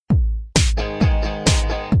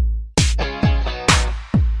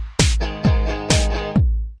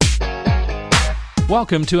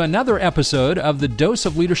Welcome to another episode of the Dose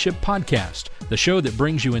of Leadership podcast, the show that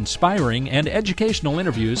brings you inspiring and educational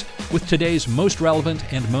interviews with today's most relevant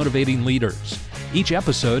and motivating leaders. Each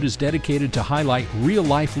episode is dedicated to highlight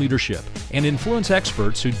real-life leadership and influence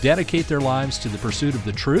experts who dedicate their lives to the pursuit of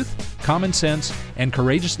the truth, common sense, and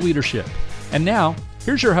courageous leadership. And now,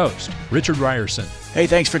 here's your host, Richard Ryerson. Hey,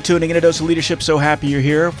 thanks for tuning in to Dose of Leadership. So happy you're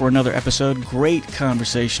here for another episode. Great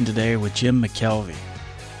conversation today with Jim McKelvey.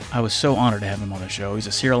 I was so honored to have him on the show. He's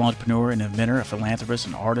a serial entrepreneur, an inventor, a philanthropist,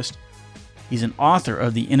 an artist. He's an author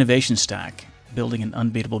of The Innovation Stack, Building an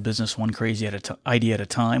Unbeatable Business One Crazy Idea at a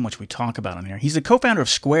Time, which we talk about on here. He's the co-founder of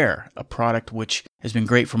Square, a product which has been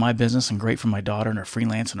great for my business and great for my daughter and her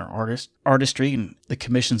freelance and her artistry and the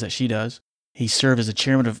commissions that she does. He served as the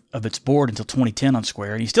chairman of its board until 2010 on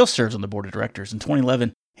Square, and he still serves on the board of directors. In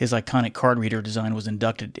 2011, his iconic card reader design was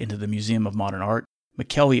inducted into the Museum of Modern Art.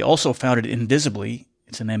 McKelvey also founded Invisibly.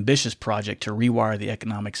 It's an ambitious project to rewire the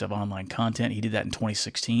economics of online content. He did that in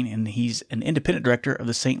 2016, and he's an independent director of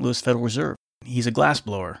the St. Louis Federal Reserve. He's a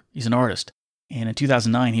glassblower. He's an artist. And in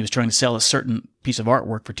 2009, he was trying to sell a certain piece of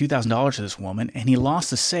artwork for $2,000 to this woman, and he lost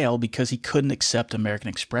the sale because he couldn't accept American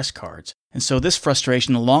Express cards. And so this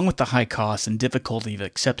frustration, along with the high costs and difficulty of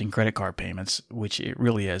accepting credit card payments, which it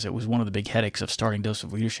really is, it was one of the big headaches of starting Dose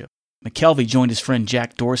of Leadership. McKelvey joined his friend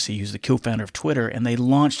Jack Dorsey, who's the co-founder of Twitter, and they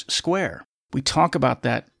launched Square. We talk about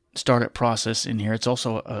that startup process in here. It's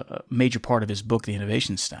also a major part of his book, The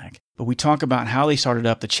Innovation Stack. But we talk about how they started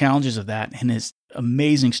up, the challenges of that, and his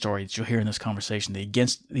amazing story that you'll hear in this conversation, the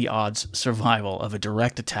against the odds survival of a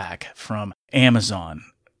direct attack from Amazon,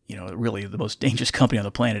 really the most dangerous company on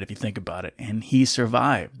the planet if you think about it. And he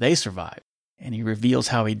survived. They survived. And he reveals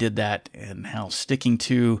how he did that and how sticking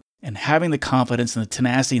to and having the confidence and the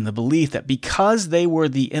tenacity and the belief that because they were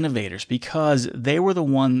the innovators, because they were the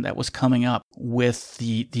one that was coming up with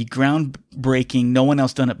the groundbreaking, no one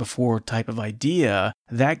else done it before type of idea,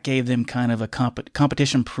 that gave them kind of a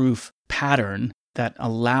competition-proof pattern that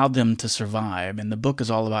allowed them to survive. And the book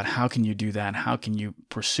is all about how can you do that? How can you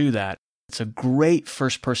pursue that? It's a great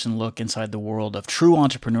first-person look inside the world of true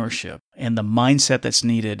entrepreneurship and the mindset that's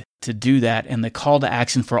needed to do that, and the call to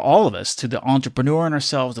action for all of us, to the entrepreneur in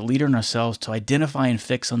ourselves, the leader in ourselves, to identify and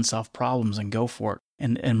fix unsolved problems and go for it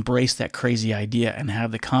and embrace that crazy idea and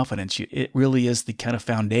have the confidence. It really is the kind of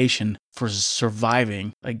foundation for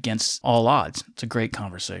surviving against all odds. It's a great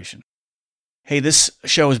conversation. Hey, this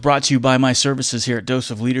show is brought to you by my services here at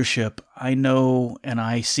Dose of Leadership. I know and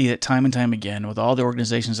I see it time and time again with all the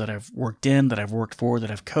organizations that I've worked in, that I've worked for,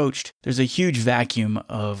 that I've coached. There's a huge vacuum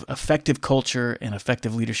of effective culture and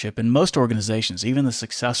effective leadership in most organizations, even the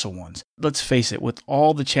successful ones. Let's face it, with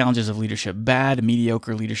all the challenges of leadership, bad,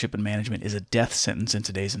 mediocre leadership and management is a death sentence in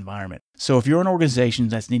today's environment. So if you're an organization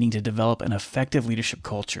that's needing to develop an effective leadership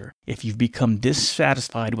culture, if you've become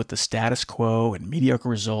dissatisfied with the status quo and mediocre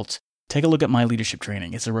results, take a look at my leadership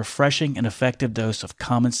training. It's a refreshing and effective dose of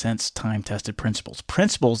common sense, time-tested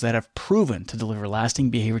principles that have proven to deliver lasting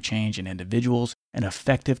behavior change in individuals and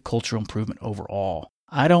effective cultural improvement overall.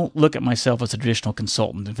 I don't look at myself as a traditional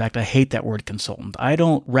consultant. In fact, I hate that word consultant. I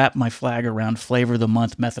don't wrap my flag around flavor of the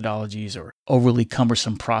month methodologies or overly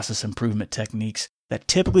cumbersome process improvement techniques that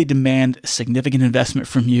typically demand significant investment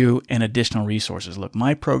from you and additional resources. Look,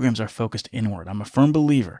 my programs are focused inward. I'm a firm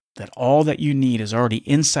believer that all that you need is already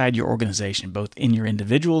inside your organization, both in your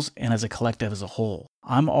individuals and as a collective as a whole.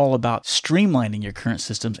 I'm all about streamlining your current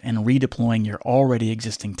systems and redeploying your already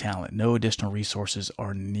existing talent. No additional resources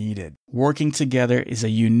are needed. Working together is a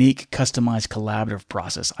unique, customized, collaborative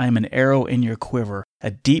process. I am an arrow in your quiver,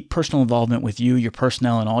 a deep personal involvement with you, your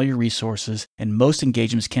personnel, and all your resources, and most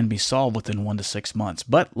engagements can be solved within 1 to 6 months,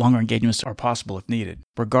 but longer engagements are possible if needed.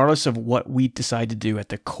 Regardless of what we decide to do, at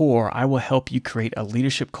the core, I will help you create a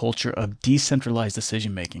leadership culture of decentralized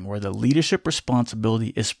decision-making where the leadership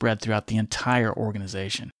responsibility is spread throughout the entire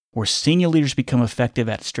organization, where senior leaders become effective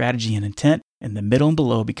at strategy and intent, and the middle and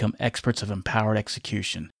below become experts of empowered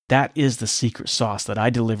execution. That is the secret sauce that I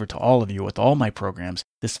deliver to all of you with all my programs,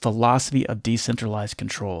 this philosophy of decentralized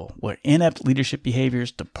control, where inept leadership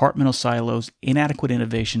behaviors, departmental silos, inadequate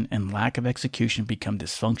innovation, and lack of execution become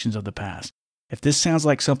dysfunctions of the past. If this sounds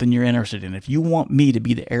like something you're interested in, if you want me to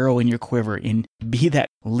be the arrow in your quiver and be that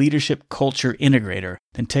leadership culture integrator,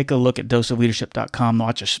 then take a look at doseofleadership.com,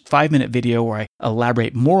 watch a 5-minute video where I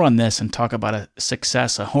elaborate more on this and talk about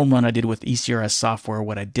a home run I did with ECRS software,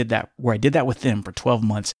 where I did that with them for 12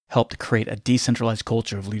 months, helped create a decentralized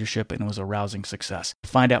culture of leadership, and it was a rousing success.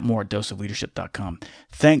 Find out more at doseofleadership.com.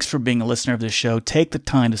 Thanks for being a listener of this show. Take the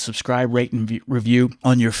time to subscribe, rate, and review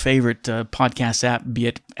on your favorite podcast app, be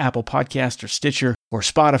it Apple Podcast or Stitcher or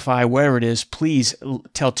Spotify, wherever it is. Please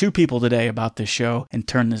tell 2 people today about this show and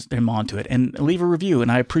turn them on to it, and leave a review.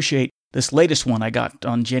 And I appreciate this latest one I got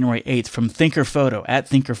on January 8th from Thinker Photo, at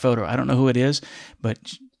Thinker Photo. I don't know who it is,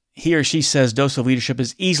 but he or she says Dose of Leadership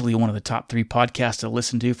is easily one of the top 3 podcasts to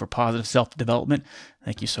listen to for positive self-development.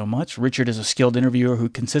 Thank you so much. Richard is a skilled interviewer who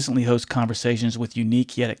consistently hosts conversations with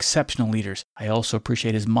unique yet exceptional leaders. I also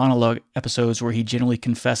appreciate his monologue episodes where he generally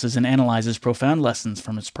confesses and analyzes profound lessons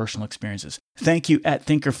from his personal experiences. Thank you, at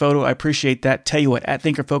Thinker Photo. I appreciate that. Tell you what, at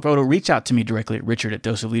Thinker Photo, reach out to me directly at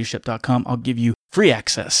richard@doseofleadership.com. I'll give you free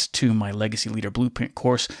access to my Legacy Leader Blueprint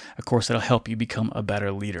course, a course that'll help you become a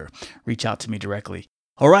better leader. Reach out to me directly.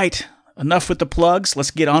 All right, enough with the plugs.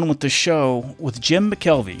 Let's get on with the show with Jim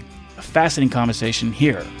McKelvey. A fascinating conversation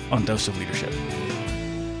here on Dose of Leadership.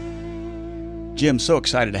 Jim, so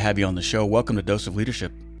excited to have you on the show. Welcome to Dose of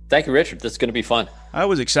Leadership. Thank you, Richard. This is going to be fun. I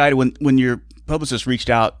was excited when your publicist reached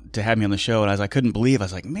out to have me on the show, and I couldn't believe. I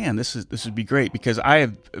was like, man, this would be great, because I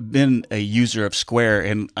have been a user of Square,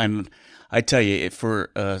 and I tell you,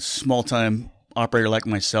 for a small-time operator like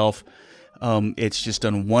myself, it's just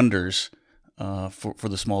done wonders for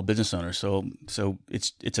the small business owner. So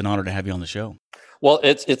it's an honor to have you on the show. Well,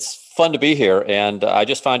 it's fun to be here, and I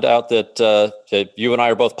just found out that you and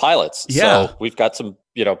I are both pilots. Yeah. So we've got some,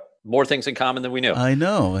 more things in common than we knew. I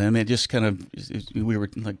know. I mean, it just kind of, we were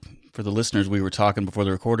like, for the listeners, we were talking before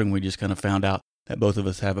the recording, we just kind of found out that both of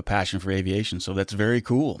us have a passion for aviation. So that's very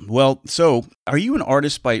cool. Well, so are you an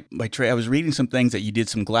artist by trade? I was reading some things that you did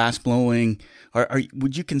some glass blowing.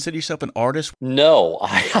 Would you consider yourself an artist? No,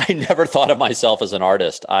 I never thought of myself as an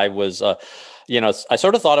artist. I was, I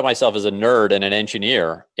sort of thought of myself as a nerd and an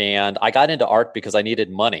engineer, and I got into art because I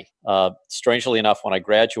needed money. Strangely enough, when I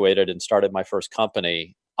graduated and started my first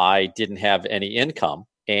company, I didn't have any income,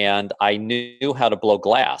 and I knew how to blow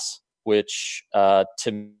glass, which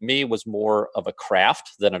to me was more of a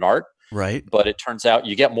craft than an art. Right. But it turns out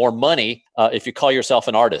you get more money if you call yourself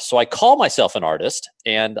an artist. So I call myself an artist,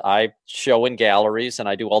 and I show in galleries and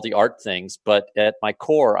I do all the art things. But at my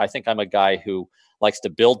core, I think I'm a guy who likes to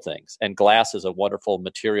build things, and glass is a wonderful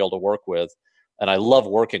material to work with. And I love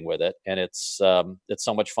working with it. And it's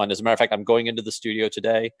so much fun. As a matter of fact, I'm going into the studio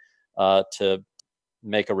today to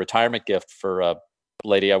make a retirement gift for a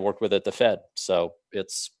lady I worked with at the Fed. So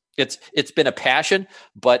it's been a passion,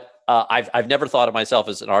 but I've never thought of myself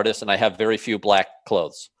as an artist, and I have very few black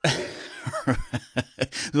clothes.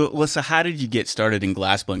 Well, so how did you get started in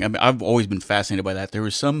glassblowing? I mean, I've always been fascinated by that. There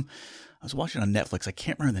was I was watching on Netflix. I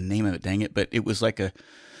can't remember the name of it, dang it, but it was like a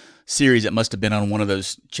series that must have been on one of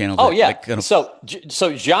those channels. Oh, yeah. So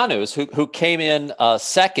Janus, who came in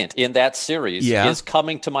second in that series, is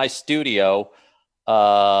coming to my studio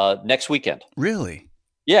next weekend. Really?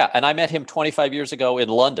 Yeah, and I met him 25 years ago in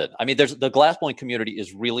London. I mean, the glassblowing community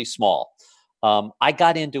is really small. I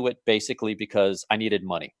got into it basically because I needed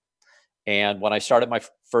money. And when I started my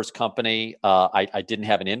first company, I didn't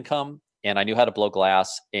have an income, and I knew how to blow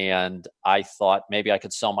glass, and I thought maybe I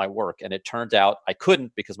could sell my work. And it turned out I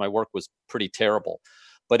couldn't, because my work was pretty terrible.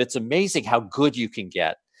 But it's amazing how good you can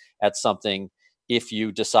get at something if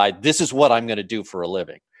you decide, this is what I'm going to do for a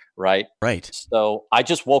living. Right. So I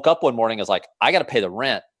just woke up one morning. I was like, I got to pay the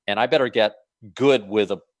rent, and I better get good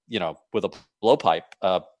with a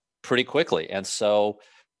blowpipe pretty quickly. And so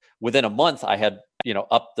within a month, I had,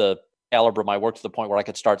 upped the caliber of my work to the point where I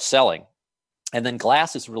could start selling. And then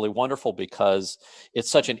glass is really wonderful because it's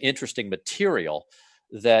such an interesting material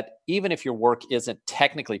that even if your work isn't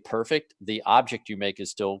technically perfect, the object you make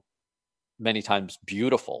is still many times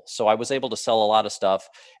beautiful. So I was able to sell a lot of stuff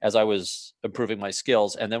as I was improving my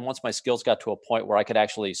skills. And then once my skills got to a point where I could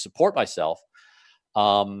actually support myself,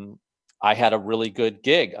 I had a really good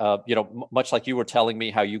gig. Much like you were telling me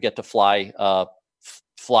how you get to fly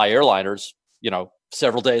airliners,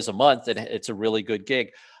 several days a month, and it's a really good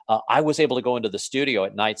gig. I was able to go into the studio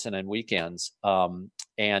at nights and on weekends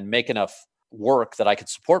and make enough work that I could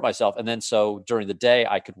support myself. And then so during the day,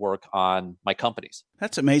 I could work on my companies.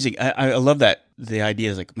 That's amazing. I love that. The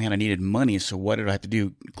idea is like, man, I needed money. So what did I have to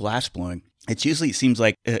do? Glass blowing. It seems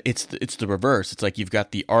like it's the reverse. It's like you've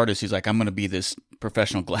got the artist who's like, I'm going to be this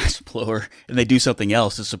professional glass blower, and they do something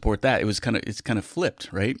else to support that. It's kind of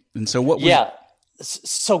flipped, right? And so what was... Yeah.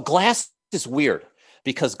 So glass is weird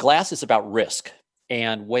because glass is about risk.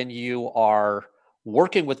 And when you are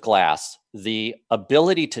working with glass, the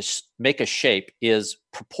ability to make a shape is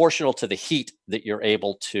proportional to the heat that you're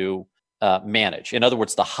able to manage. In other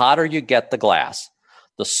words, the hotter you get the glass,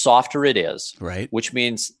 the softer it is, Right. which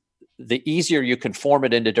means the easier you can form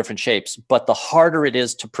it into different shapes, but the harder it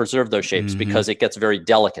is to preserve those shapes because it gets very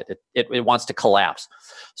delicate. It wants to collapse.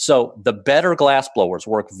 So the better glass blowers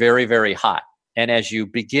work very, very hot. And as you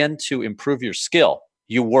begin to improve your skill,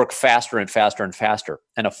 you work faster and faster and faster.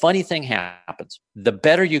 And a funny thing happens. The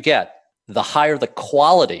better you get, the higher the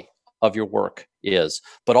quality of your work is,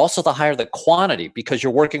 but also the higher the quantity because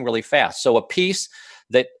you're working really fast. So a piece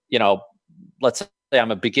that, let's say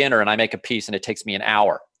I'm a beginner and I make a piece and it takes me an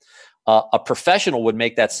hour. A professional would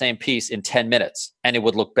make that same piece in 10 minutes and it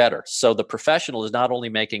would look better. So the professional is not only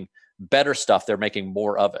making better stuff, they're making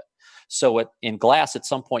more of it. So in glass, at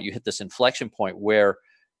some point, you hit this inflection point where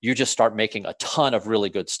you just start making a ton of really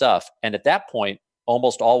good stuff. And at that point,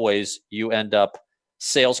 almost always you end up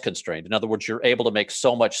sales constrained. In other words, you're able to make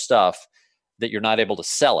so much stuff that you're not able to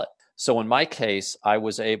sell it. So in my case, I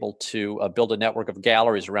was able to build a network of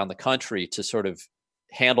galleries around the country to sort of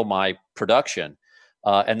handle my production.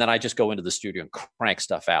 And then I just go into the studio and crank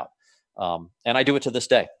stuff out. And I do it to this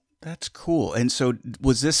day. That's cool. And so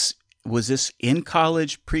was this in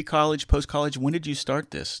college, pre-college, post-college? When did you start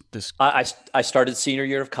this? I started senior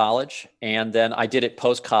year of college, and then I did it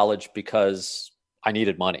post-college because I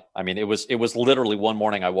needed money. I mean, it was literally one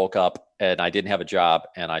morning I woke up and I didn't have a job,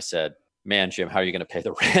 and I said, "Man, Jim, how are you going to pay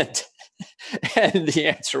the rent?" And the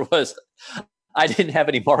answer was, I didn't have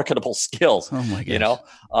any marketable skills. Oh my gosh.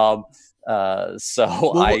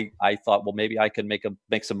 I thought, well, maybe I could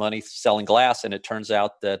make some money selling glass, and it turns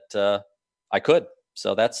out that I could.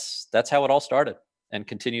 So that's how it all started and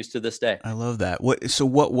continues to this day. I love that.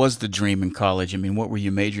 What was the dream in college? I mean, what were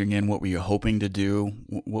you majoring in? What were you hoping to do?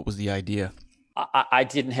 What was the idea? I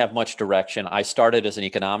didn't have much direction. I started as an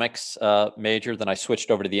economics major, then I switched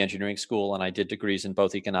over to the engineering school, and I did degrees in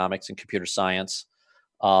both economics and computer science.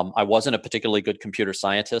 I wasn't a particularly good computer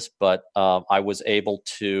scientist, but I was able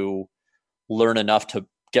to learn enough to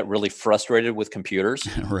get really frustrated with computers.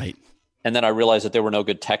 Right. And then I realized that there were no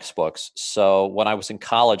good textbooks. So when I was in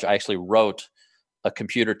college, I actually wrote a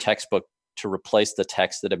computer textbook to replace the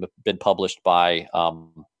text that had been published by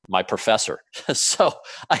my professor. So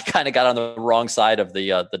I kind of got on the wrong side of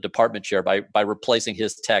the department chair by replacing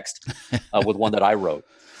his text with one that I wrote.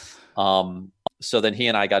 So then he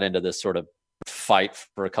and I got into this sort of fight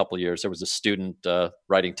for a couple of years. There was a student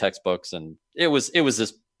writing textbooks, and it was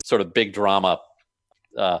this sort of big drama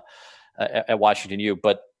at Washington U.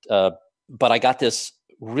 But I got this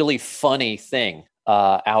really funny thing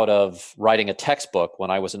out of writing a textbook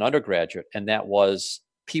when I was an undergraduate, and that was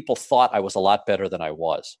people thought I was a lot better than I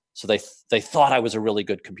was. So they thought I was a really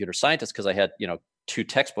good computer scientist because I had 2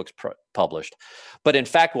 textbooks published. But in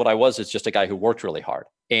fact, what I was is just a guy who worked really hard.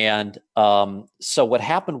 And so what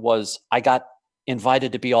happened was I got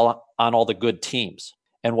invited to be on all the good teams.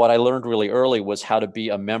 And what I learned really early was how to be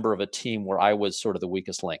a member of a team where I was sort of the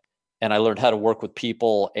weakest link. And I learned how to work with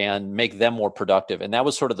people and make them more productive. And that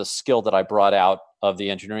was sort of the skill that I brought out of the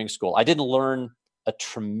engineering school. I didn't learn a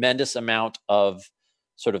tremendous amount of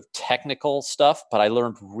sort of technical stuff, but I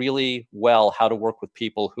learned really well how to work with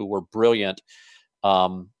people who were brilliant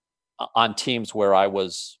on teams where I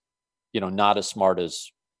was, not as smart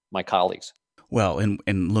as my colleagues. Well,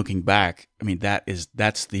 and looking back, I mean,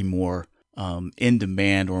 that's the more in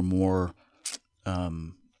demand or more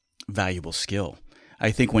valuable skill. I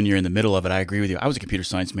think when you're in the middle of it, I agree with you. I was a computer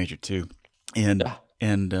science major too. And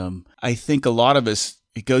I think a lot of us,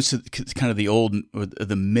 it goes to kind of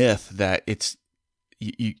the myth that it's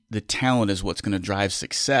the talent is what's going to drive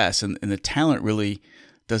success. And the talent really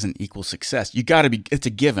doesn't equal success. It's a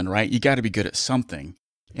given, right? You got to be good at something.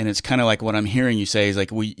 And it's kind of like what I'm hearing you say is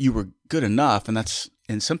like, well, you were good enough.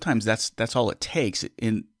 And sometimes that's all it takes.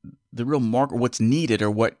 In the real mark, what's needed or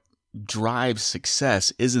what drives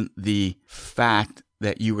success isn't the fact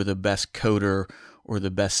that you were the best coder or the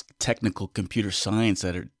best technical computer science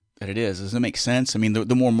that it is. Does that make sense? I mean,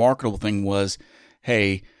 the more marketable thing was,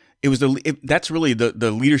 hey, that's really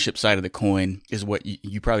the leadership side of the coin is what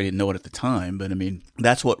you probably didn't know it at the time, but I mean,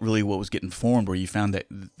 that's what was getting formed where you found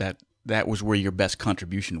that was where your best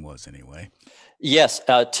contribution was anyway. Yes.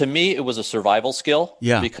 To me, it was a survival skill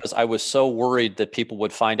because I was so worried that people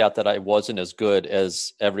would find out that I wasn't as good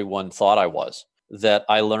as everyone thought I was, that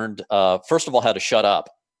I learned, first of all, how to shut up.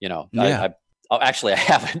 I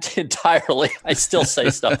haven't entirely. I still say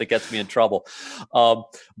stuff that gets me in trouble.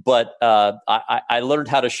 But I learned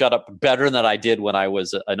how to shut up better than I did when I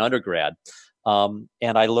was an undergrad. And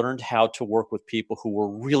I learned how to work with people who were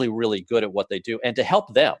really, really good at what they do and to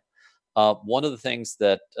help them. One of the things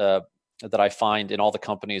that I find in all the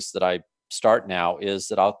companies that I start now is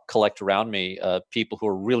that I'll collect around me people who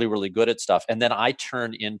are really, really good at stuff. And then I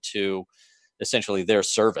turn into essentially their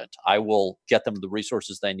servant. I will get them the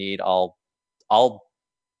resources they need. I'll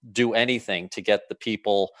do anything to get the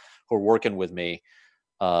people who are working with me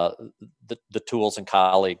the tools and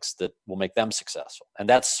colleagues that will make them successful. And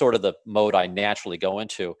that's sort of the mode I naturally go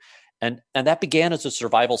into. And that began as a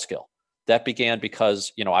survival skill. That began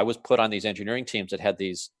because, I was put on these engineering teams that had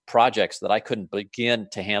these projects that I couldn't begin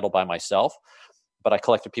to handle by myself, but I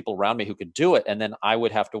collected people around me who could do it. And then I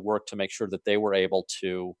would have to work to make sure that they were able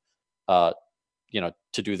to, to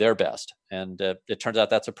do their best. And it turns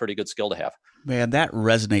out that's a pretty good skill to have. Man, that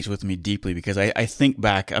resonates with me deeply because I think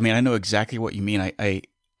back, I know exactly what you mean.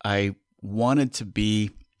 I wanted to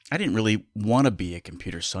be, I didn't really want to be a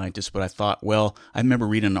computer scientist, but I thought, well, I remember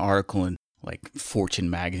reading an article in like Fortune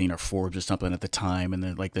magazine or Forbes or something at the time, and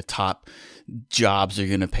then like the top jobs are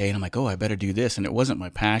going to pay. And I'm like, oh, I better do this. And it wasn't my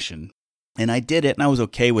passion. And I did it and I was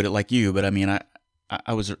okay with it like you. But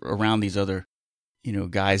I was around these other,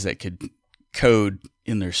 guys that could code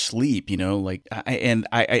in their sleep, I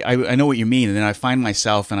know what you mean. And then I find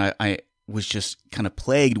myself, and I was just kind of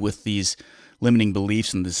plagued with these limiting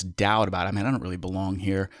beliefs and this doubt about, I don't really belong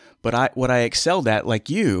here. But what I excelled at, like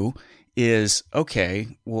you, is,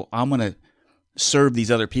 okay, well, I'm going to serve these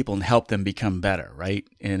other people and help them become better, right?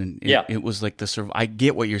 And it was like I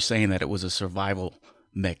get what you're saying, that it was a survival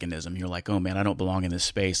mechanism. You're like, oh man, I don't belong in this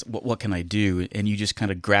space. What can I do? And you just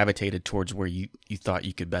kind of gravitated towards where you thought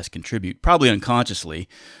you could best contribute, probably unconsciously.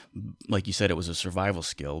 Like you said, it was a survival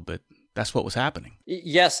skill, but that's what was happening.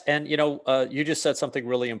 Yes. And, you just said something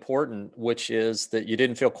really important, which is that you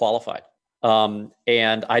didn't feel qualified.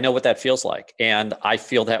 And I know what that feels like. And I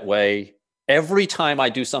feel that way every time I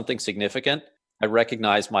do something significant. I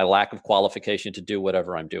recognize my lack of qualification to do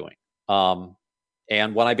whatever I'm doing.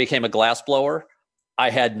 And when I became a glassblower, I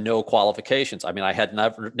had no qualifications. I had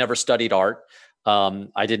never studied art.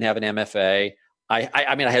 I didn't have an MFA. I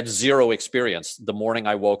had zero experience. The morning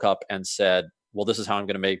I woke up and said, well, this is how I'm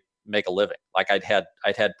going to make a living. Like I'd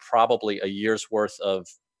had probably a year's worth of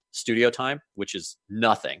studio time, which is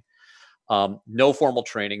nothing. No formal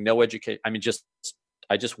training, no education.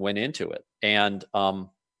 I just went into it. And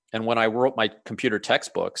when I wrote my computer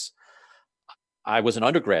textbooks, I was an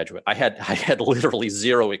undergraduate. I had literally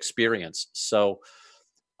zero experience. So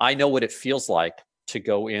I know what it feels like to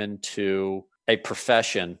go into a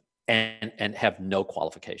profession and have no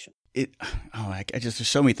qualification. There's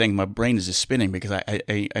so many things. My brain is just spinning because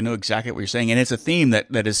I know exactly what you're saying. And it's a theme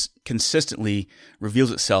that is consistently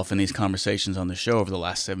reveals itself in these conversations on the show over the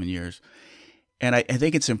last 7 years. And I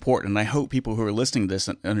think it's important. And I hope people who are listening to this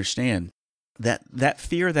understand that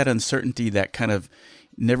fear, that uncertainty, that kind of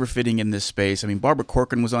never fitting in this space. Barbara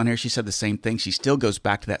Corcoran was on here. She said the same thing. She still goes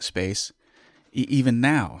back to that space. Even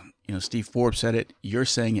now, Steve Forbes said it. You're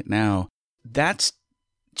saying it now. That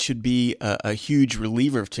should be a huge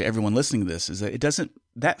reliever to everyone listening to this, is that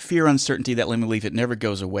that fear, uncertainty, that limiting belief, it never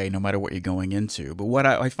goes away no matter what you're going into. But what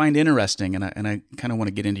I find interesting, and I kind of want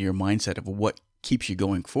to get into your mindset of what keeps you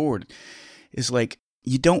going forward, is like,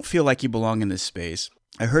 you don't feel like you belong in this space.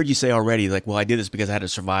 I heard you say already, like, well, I did this because I had to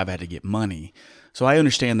survive, I had to get money. So I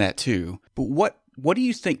understand that too. But what do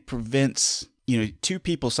you think prevents, two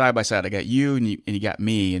people side by side? I got you and you got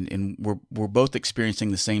me, and we're both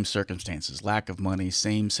experiencing the same circumstances, lack of money,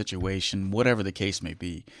 same situation, whatever the case may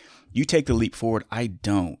be. You take the leap forward. I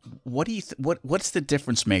don't. What do you what's the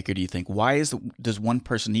difference maker, do you think? Why does one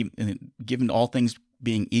person, even given all things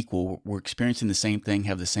being equal, we're experiencing the same thing,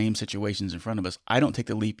 have the same situations in front of us? I don't take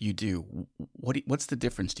the leap, you do. What's the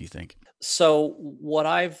difference, do you think? So what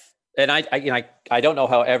I don't know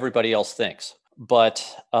how everybody else thinks, but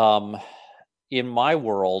in my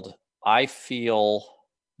world, I feel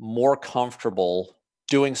more comfortable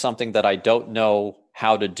doing something that I don't know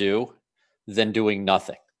how to do than doing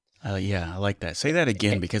nothing. Yeah, I like that. Say that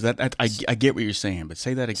again, because I get what you're saying, but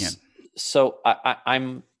say that again. So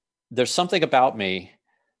there's something about me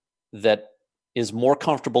that is more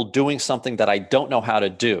comfortable doing something that I don't know how to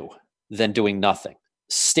do than doing nothing.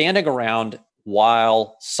 Standing around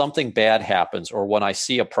while something bad happens or when I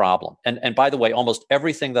see a problem. And by the way, almost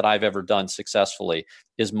everything that I've ever done successfully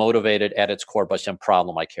is motivated at its core by some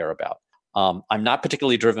problem I care about. I'm not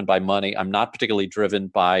particularly driven by money. I'm not particularly driven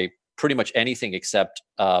by pretty much anything except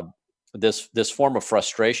this form of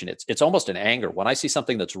frustration. It's almost an anger. When I see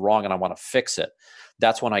something that's wrong and I want to fix it,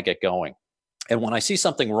 that's when I get going. And when I see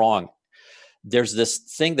something wrong, there's this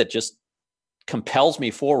thing that just compels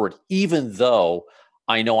me forward, even though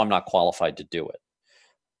I know I'm not qualified to do it.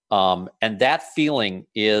 And that feeling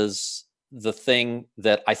is the thing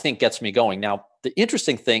that I think gets me going. Now, the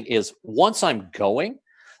interesting thing is once I'm going,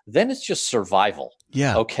 then it's just survival.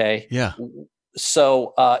 Yeah. Okay. Yeah.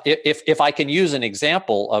 if I can use an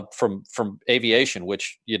example of from aviation,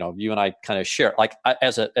 which you and I kind of share, like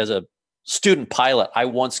as a student pilot, I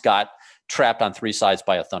once got trapped on three sides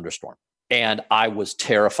by a thunderstorm, and I was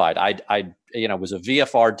terrified. It was a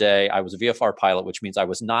VFR day. I was a VFR pilot, which means I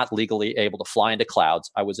was not legally able to fly into clouds.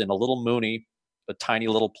 I was in a little Mooney, a tiny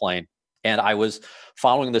little plane, and I was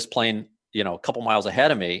following this plane, a couple miles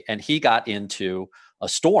ahead of me, and he got into a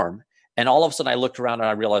storm. And all of a sudden I looked around and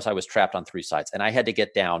I realized I was trapped on three sides and I had to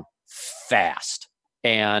get down fast.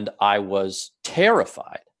 And I was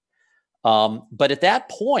terrified. But at that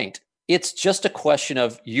point, it's just a question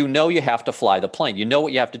of, you have to fly the plane. You know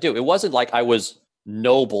what you have to do. It wasn't like I was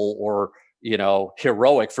noble or,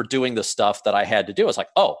 heroic for doing the stuff that I had to do. It's like,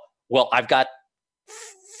 oh, well, I've got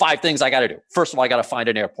 5 things I got to do. First of all, I got to find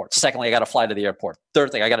an airport. Secondly, I got to fly to the airport.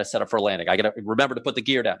 Third thing, I got to set up for landing. I got to remember to put the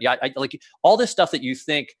gear down. Yeah, I like all this stuff that you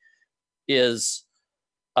think is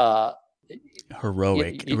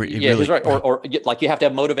heroic. Really, right. Or like you have to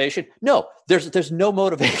have motivation. No, there's no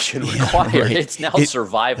motivation required. Right. It's now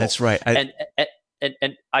survival. That's right. And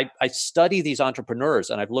I study these entrepreneurs,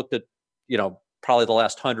 and I've looked at probably the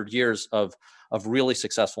last 100 years of really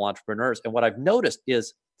successful entrepreneurs. And what I've noticed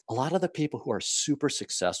is a lot of the people who are super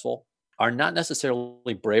successful are not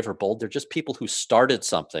necessarily brave or bold. They're just people who started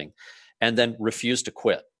something and then refused to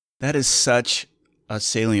quit. That is such a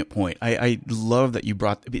salient point. I love that you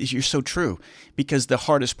brought. You're so true, because the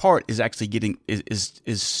hardest part is actually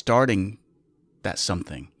is starting that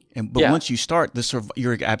something. But once you start,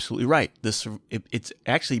 you're absolutely right. It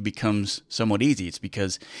actually becomes somewhat easy. It's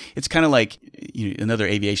because it's kind of like another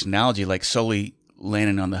aviation analogy, like Sully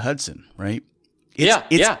landing on the Hudson, right?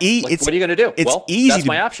 What are you going to do? Well, easy. That's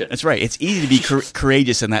my option. That's right. It's easy to be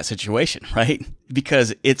courageous in that situation, right?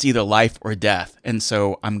 Because it's either life or death. And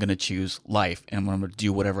so I'm going to choose life, and I'm going to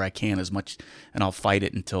do whatever I can and I'll fight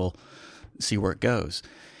it until see where it goes.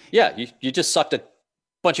 Yeah. You just sucked a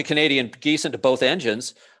bunch of Canadian geese into both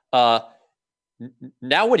engines. Now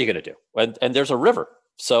what are you going to do? And there's a river.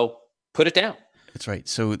 So put it down. That's right.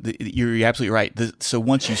 So you're absolutely right. So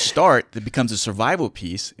once you start, it becomes a survival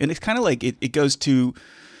piece. And it's kind of like it goes to,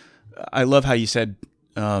 I love how you said,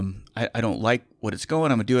 I don't like what it's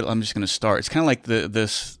going. I'm going to do it. I'm just going to start. It's kind of like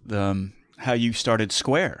how you started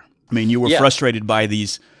Square. I mean, you were frustrated by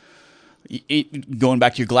these, going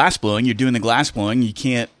back to your glass blowing, you're doing the glass blowing. You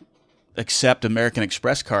can't accept American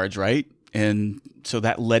Express cards, right? And so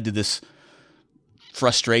that led to this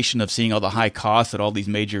frustration of seeing all the high costs that all these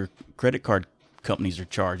major credit card companies are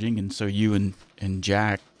charging. And so you and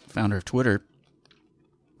Jack, founder of Twitter,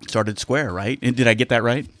 started Square, right? And did I get that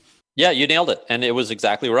right? Yeah, you nailed it. And it was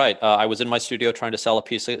exactly right. I was in my studio trying to sell a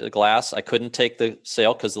piece of glass. I couldn't take the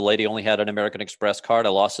sale because the lady only had an American Express card. I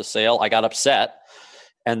lost the sale. I got upset.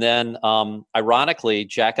 And then ironically,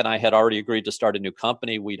 Jack and I had already agreed to start a new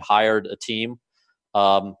company. We'd hired a team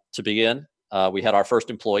to begin. We had our first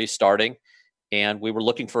employee starting. And we were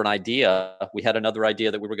looking for an idea. We had another idea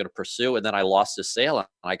that we were going to pursue. And then I lost the sale and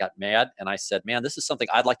I got mad. And I said, man, this is something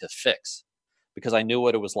I'd like to fix, because I knew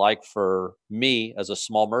what it was like for me as a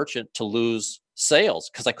small merchant to lose sales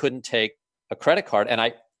because I couldn't take a credit card.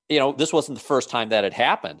 And this wasn't the first time that had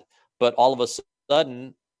happened, but all of a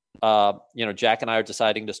sudden, Jack and I are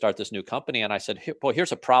deciding to start this new company. And I said, boy,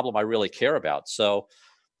 here's a problem I really care about. So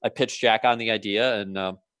I pitched Jack on the idea. And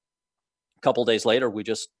a couple of days later, we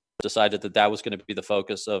just decided that was going to be the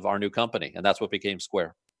focus of our new company, and that's what became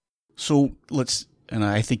Square. So and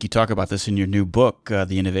I think you talk about this in your new book,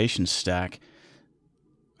 The Innovation Stack.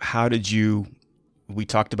 How did we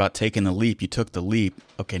talked about taking the leap. You took the leap.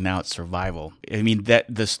 Okay, now it's survival. I mean,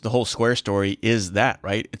 the whole Square story is that,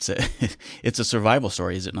 right? It's a survival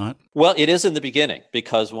story, is it not? Well, it is in the beginning,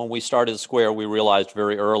 because when we started Square, we realized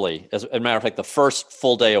very early, as a matter of fact, the first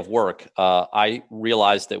full day of work, I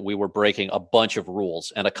realized that we were breaking a bunch of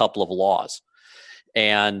rules and a couple of laws.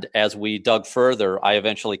 And as we dug further, I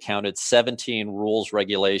eventually counted 17 rules,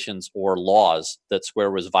 regulations, or laws that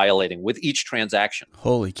Square was violating with each transaction.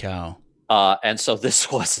 Holy cow. And so this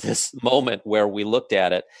was this moment where we looked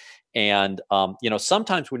at it, and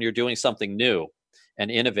sometimes when you're doing something new and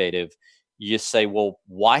innovative, you say, well,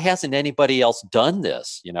 why hasn't anybody else done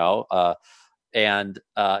this? And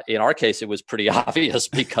in our case, it was pretty obvious,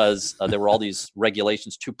 because there were all these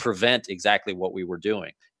regulations to prevent exactly what we were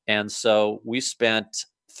doing. And so we spent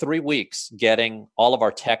 3 weeks getting all of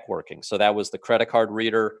our tech working. So that was the credit card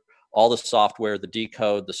reader, all the software, the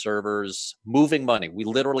decode, the servers, moving money. We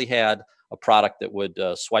literally had a product that would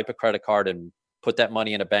swipe a credit card and put that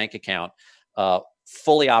money in a bank account,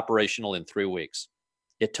 fully operational in 3 weeks.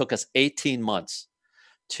 It took us 18 months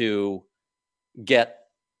to get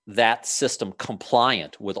that system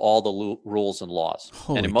compliant with all the rules and laws.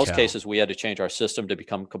 Holy and in most cow. cases, we had to change our system to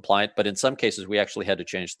become compliant. But in some cases, we actually had to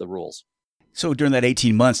change the rules. So during that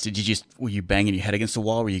 18 months, were you banging your head against the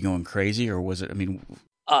wall? Were you going crazy, or was it,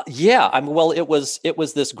 Yeah. Well, it was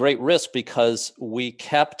this great risk because we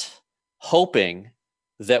kept hoping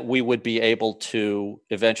that we would be able to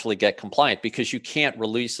eventually get compliant, because you can't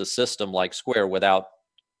release a system like Square without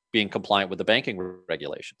being compliant with the banking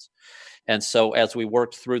regulations. And so as we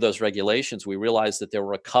worked through those regulations, we realized that there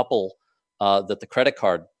were a couple that the credit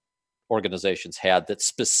card organizations had that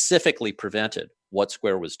specifically prevented what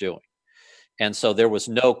Square was doing. And so there was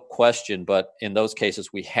no question, but in those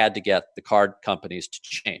cases, we had to get the card companies to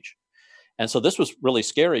change. And so this was really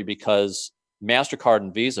scary because MasterCard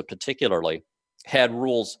and Visa particularly had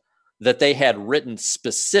rules that they had written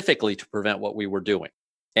specifically to prevent what we were doing.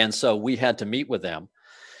 And so we had to meet with them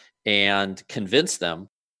and convince them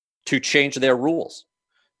to change their rules.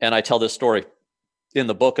 And I tell this story in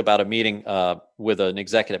the book about a meeting with an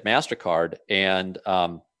executive at MasterCard, and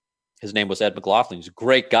his name was Ed McLaughlin. He's a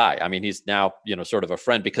great guy. I mean, he's now, sort of a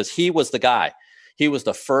friend, because he was the guy. He was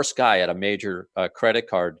the first guy at a major credit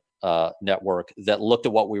card network that looked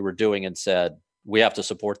at what we were doing and said, we have to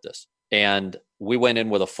support this. And we went in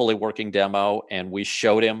with a fully working demo and we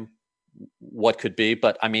showed him what could be.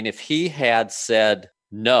 But I mean, if he had said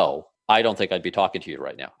no, I don't think I'd be talking to you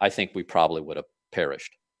right now. I think we probably would have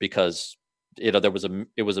perished, because it was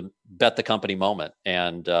a bet the company moment,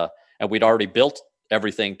 and we'd already built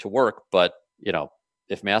everything to work. But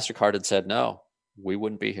if MasterCard had said no, we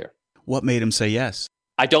wouldn't be here. What made him say yes?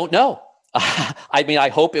 I don't know. I mean, I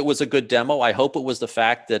hope it was a good demo. I hope it was the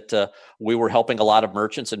fact that we were helping a lot of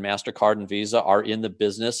merchants, and MasterCard and Visa are in the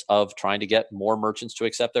business of trying to get more merchants to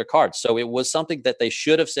accept their cards. So it was something that they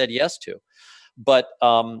should have said yes to. But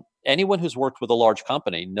anyone who's worked with a large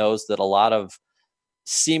company knows that a lot of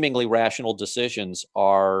seemingly rational decisions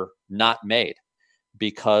are not made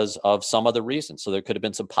because of some other reason. So there could have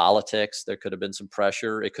been some politics, there could have been some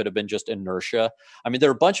pressure, it could have been just inertia. I mean, there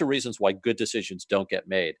are a bunch of reasons why good decisions don't get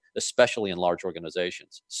made, especially in large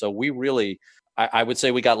organizations. So we really, I would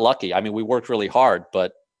say we got lucky. I mean, we worked really hard,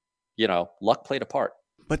 but luck played a part.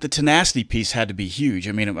 But the tenacity piece had to be huge.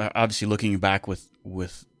 I mean, obviously looking back with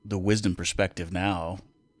the wisdom perspective now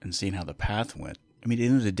and seeing how the path went, I mean, at the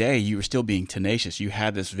end of the day, you were still being tenacious. You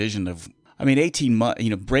had this vision of, 18 months,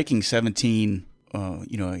 breaking 17,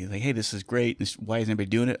 like, hey, this is great. Why isn't anybody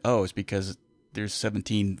doing it? Oh, it's because there's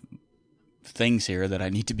 17 things here that I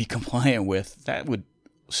need to be compliant with. That would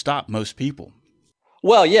stop most people.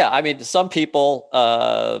 Well, yeah. I mean, some people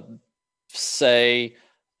say,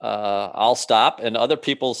 I'll stop. And other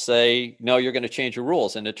people say, no, you're going to change your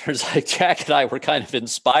rules. And it turns out Jack and I were kind of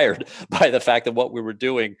inspired by the fact that what we were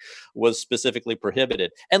doing was specifically prohibited.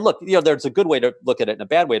 And look, there's a good way to look at it and a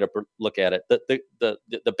bad way to look at it.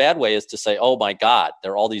 The bad way is to say, oh my God,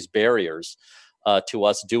 there are all these barriers to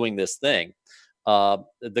us doing this thing.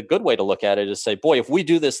 The good way to look at it is say, boy, if we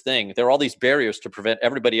do this thing, there are all these barriers to prevent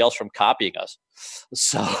everybody else from copying us.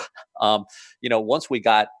 So, once we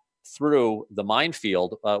got through the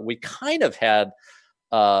minefield, we kind of had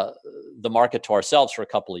the market to ourselves for a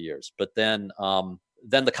couple of years. But then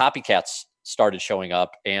the copycats started showing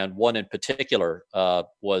up, and one in particular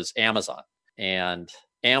was Amazon. And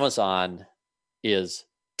Amazon is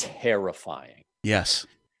terrifying. Yes.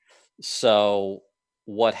 So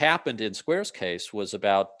what happened in Square's case was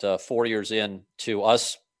about 4 years into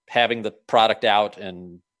us having the product out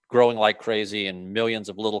and growing like crazy, and millions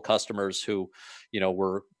of little customers who,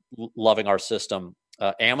 were loving our system.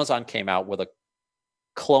 Amazon came out with a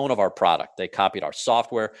clone of our product. They copied our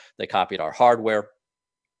software. They copied our hardware.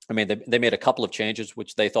 I mean, they made a couple of changes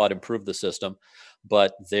which they thought improved the system,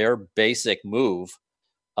 but their basic move,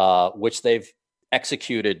 which they've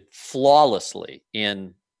executed flawlessly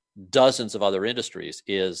in dozens of other industries,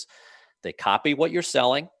 is they copy what you're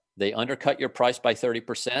selling. They undercut your price by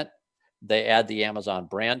 30%. They add the Amazon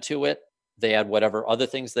brand to it. They add whatever other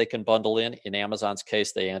things they can bundle in. In Amazon's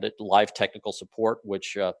case, they added live technical support,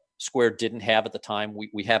 which Square didn't have at the time.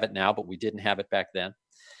 We have it now, but we didn't have it back then.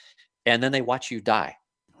 And then they watch you die.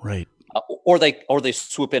 Right. Or they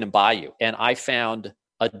swoop in and buy you. And I found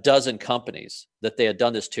a dozen companies that they had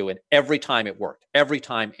done this to, and every time it worked. Every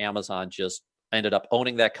time Amazon just ended up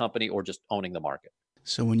owning that company or just owning the market.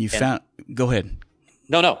 So when you go ahead.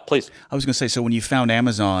 No, please. I was going to say, so when you found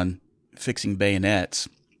Amazon fixing bayonets,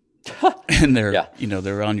 and they're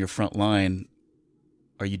they're on your front line,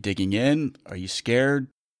 are you digging in? Are you scared?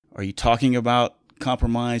 Are you talking about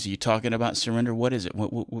compromise? Are you talking about surrender? What is it?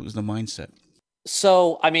 What was the mindset?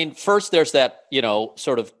 So, I mean, first there's that,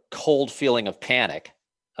 sort of cold feeling of panic.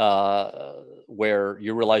 where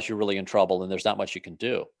you realize you're really in trouble and there's not much you can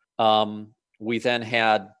do. We then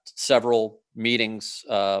had several meetings,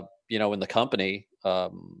 in the company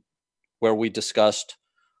where we discussed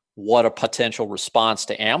what a potential response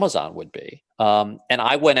to Amazon would be. And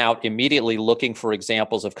I went out immediately looking for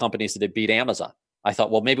examples of companies that had beat Amazon. I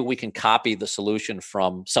thought, well, maybe we can copy the solution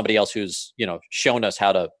from somebody else who's, shown us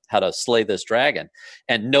how to slay this dragon.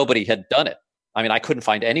 And nobody had done it. I mean, I couldn't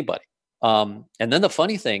find anybody. And then the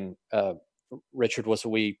funny thing, Richard, was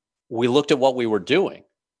we looked at what we were doing,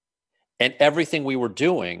 and everything we were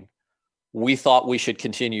doing, we thought we should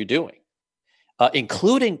continue doing,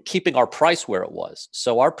 including keeping our price where it was.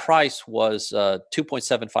 So our price was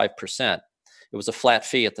 2.75%. It was a flat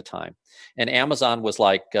fee at the time. And Amazon was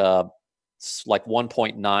like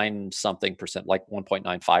 1.9 something percent, like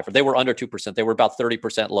 1.95, or they were under 2%. They were about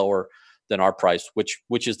 30% lower than our price,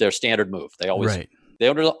 which is their standard move. They always, right.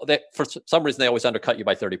 For some reason, they always undercut you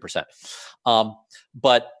by 30%.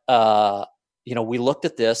 We looked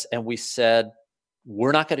at this and we said,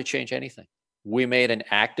 we're not going to change anything. We made an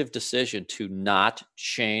active decision to not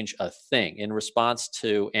change a thing. In response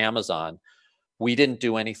to Amazon, we didn't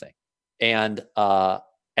do anything. And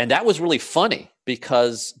that was really funny,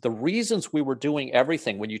 because the reasons we were doing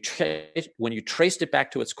everything, when you traced it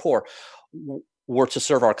back to its core, were to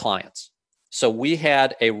serve our clients. So we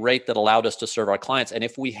had a rate that allowed us to serve our clients. And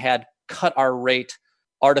if we had cut our rate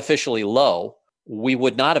artificially low, we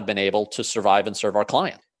would not have been able to survive and serve our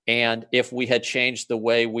client. And if we had changed the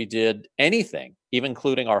way we did anything, even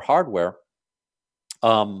including our hardware,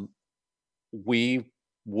 we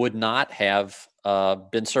would not have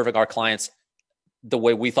been serving our clients the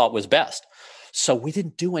way we thought was best. So we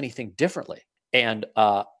didn't do anything differently. And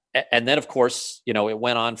then, of course, it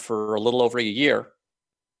went on for a little over a year.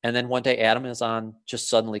 And then one day, Amazon just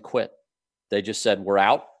suddenly quit. They just said, we're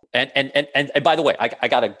out. And by the way, I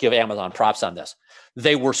got to give Amazon props on this.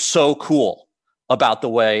 They were so cool about the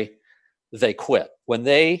way they quit. When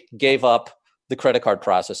they gave up the credit card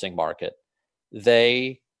processing market,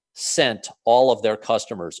 they sent all of their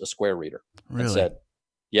customers a Square reader. Really? And said,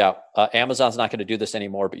 yeah, Amazon's not going to do this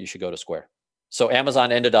anymore, but you should go to Square. So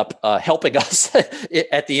Amazon ended up helping us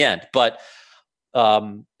at the end. But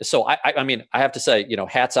so I mean, I have to say,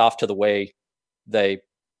 hats off to the way they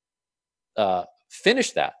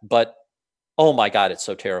finished that. But oh my God, it's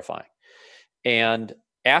so terrifying. And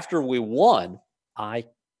after we won, I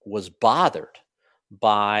was bothered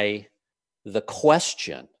by the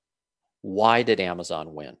question, why did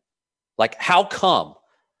Amazon win? Like, how come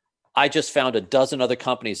I just found a dozen other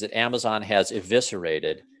companies that Amazon has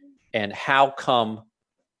eviscerated, and how come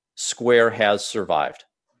Square has survived?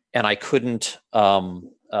 And I couldn't,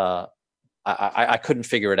 I couldn't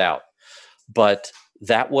figure it out. But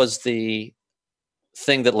that was the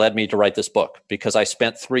thing that led me to write this book, because I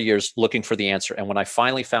spent 3 years looking for the answer. And when I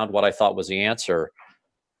finally found what I thought was the answer,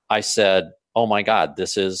 I said, oh my God,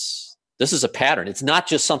 this is a pattern. It's not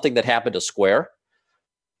just something that happened to Square.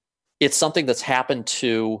 It's something that's happened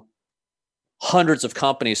to hundreds of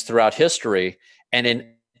companies throughout history. And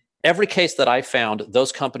in every case that I found,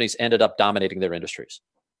 those companies ended up dominating their industries.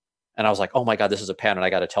 And I was like, oh my God, this is a pattern. I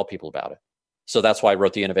got to tell people about it. So that's why I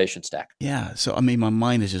wrote the Innovation Stack. Yeah. So, I mean, my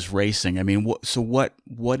mind is just racing. I mean,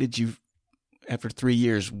 what did you, after 3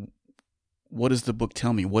 years, what does the book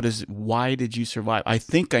tell me? Why did you survive? I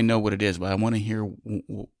think I know what it is, but I want to hear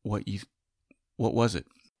what was it?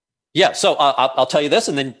 Yeah. So I'll tell you this,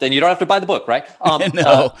 and then you don't have to buy the book, right?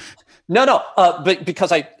 No. But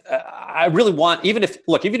because I really want, even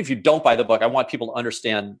if you don't buy the book, I want people to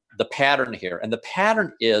understand the pattern here. And the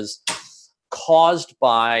pattern is caused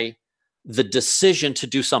by the decision to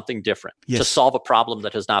do something different, yes, to solve a problem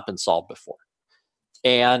that has not been solved before.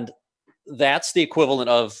 And that's the equivalent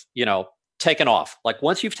of, taking off. Like,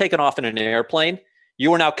 once you've taken off in an airplane,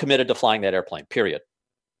 you are now committed to flying that airplane, period.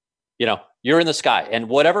 You're in the sky, and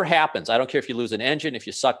whatever happens, I don't care if you lose an engine, if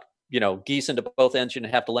you suck, geese into both engines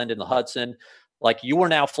and have to land in the Hudson, like, you are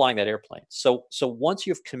now flying that airplane. So once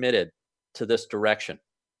you've committed to this direction,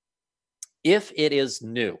 if it is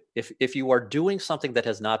new, if you are doing something that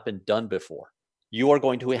has not been done before, you are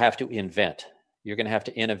going to have to invent. You're going to have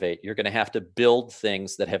to innovate. You're going to have to build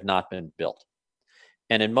things that have not been built.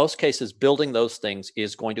 And in most cases, building those things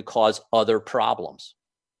is going to cause other problems.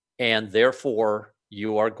 And therefore,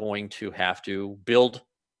 you are going to have to build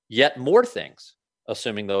yet more things,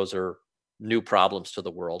 assuming those are new problems to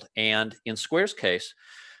the world. And in Square's case,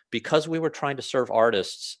 because we were trying to serve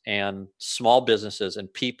artists and small businesses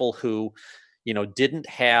and people who, didn't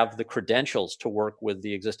have the credentials to work with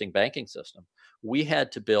the existing banking system, we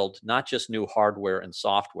had to build not just new hardware and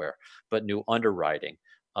software, but new underwriting,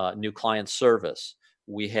 new client service.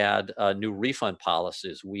 We had new refund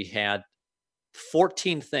policies. We had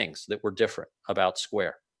 14 things that were different about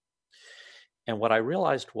Square. And what I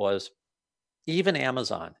realized was even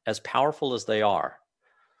Amazon, as powerful as they are,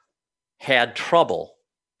 had trouble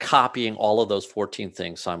copying all of those 14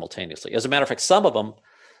 things simultaneously. As a matter of fact, some of them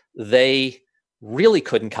they really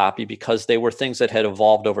couldn't copy because they were things that had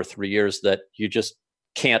evolved over 3 years that you just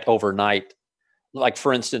can't overnight. Like,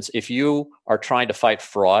 for instance, if you are trying to fight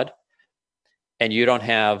fraud and you don't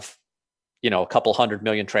have, a couple 100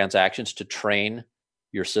 million transactions to train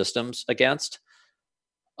your systems against,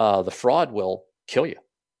 the fraud will kill you.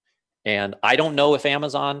 And I don't know if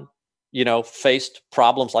Amazon, faced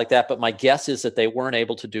problems like that, but my guess is that they weren't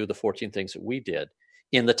able to do the 14 things that we did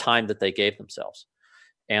in the time that they gave themselves.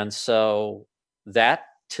 And so that,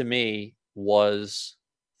 to me, was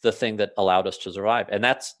the thing that allowed us to survive. And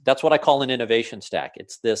that's what I call an innovation stack.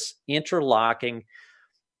 It's this interlocking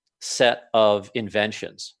set of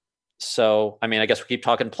inventions. So, I guess we keep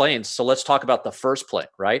talking planes. So let's talk about the first plane,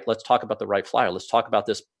 right? Let's talk about the Wright Flyer. Let's talk about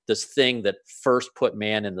this thing that first put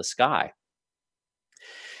man in the sky.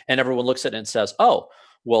 And everyone looks at it and says, oh,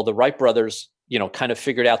 well, the Wright brothers, kind of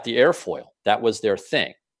figured out the airfoil. That was their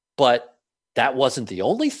thing. But that wasn't the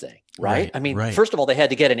only thing, right? First of all, they had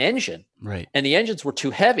to get an engine, right? And the engines were too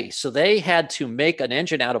heavy. So they had to make an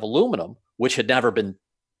engine out of aluminum, which had never been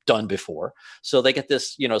done before. So they get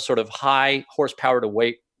this, sort of high horsepower to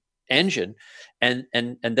weight engine, and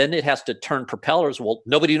then it has to turn propellers. Well,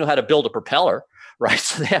 nobody knew how to build a propeller, right?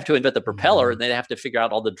 So they have to invent the propeller, and they have to figure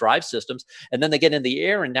out all the drive systems, and then they get in the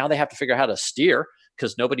air, and now they have to figure out how to steer,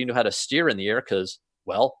 because nobody knew how to steer in the air, because,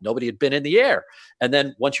 well, nobody had been in the air. And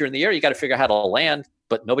then once you're in the air, you got to figure out how to land,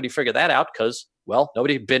 but nobody figured that out because, well,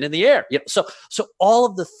 nobody had been in the air. So all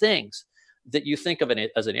of the things that you think of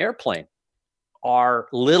as an airplane are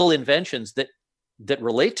little inventions that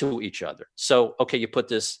relate to each other. So, okay, you put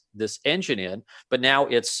this engine in, but now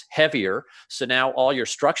it's heavier. So now all your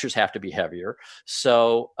structures have to be heavier.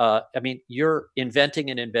 So, you're inventing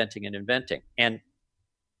and inventing and inventing. And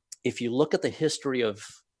if you look at the history of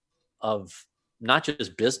not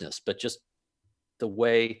just business, but just the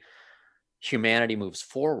way humanity moves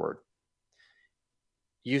forward,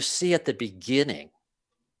 you see at the beginning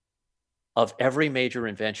of every major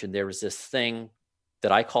invention, there is this thing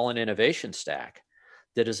that I call an innovation stack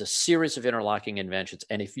that is a series of interlocking inventions.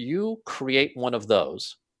 And if you create one of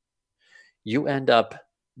those, you end up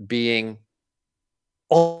being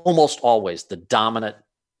almost always the dominant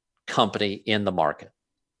company in the market.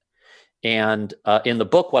 And in the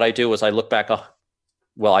book, what I do is I look back,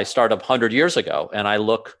 I started 100 years ago, and I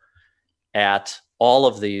look at all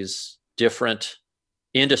of these different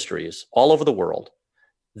industries all over the world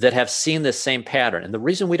that have seen this same pattern. And the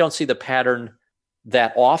reason we don't see the pattern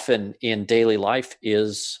that often in daily life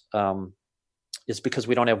is because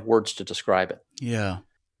we don't have words to describe it. Yeah,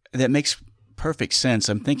 that makes perfect sense.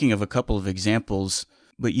 I'm thinking of a couple of examples,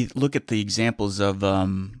 but you look at the examples of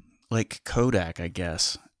like Kodak, I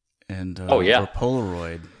guess, and or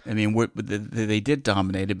Polaroid. They did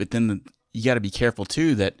dominate it, but then you got to be careful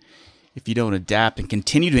too that if you don't adapt and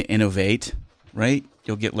continue to innovate, right,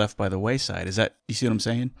 you'll get left by the wayside. You see what I'm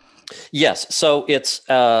saying? Yes. So it's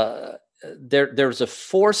there's a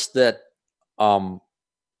force that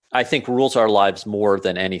I think rules our lives more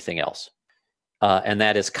than anything else, and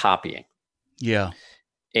that is copying. Yeah.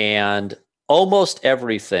 And almost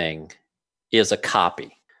everything is a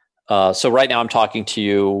copy. So right now I'm talking to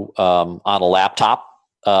you on a laptop.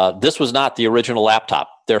 This was not the original laptop.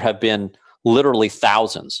 There have been literally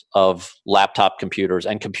thousands of laptop computers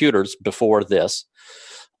and computers before this.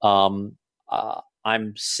 I'm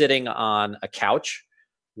sitting on a couch,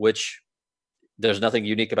 which there's nothing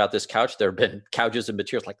unique about this couch. There have been couches and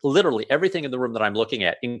materials, like literally everything in the room that I'm looking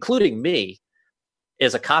at, including me,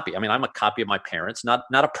 is a copy. I'm a copy of my parents, not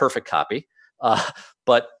a perfect copy,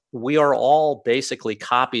 but we are all basically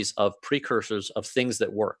copies of precursors of things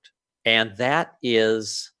that worked. And that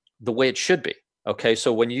is the way it should be. Okay,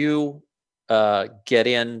 so when you get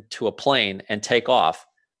into a plane and take off,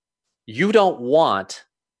 you don't want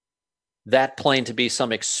that plane to be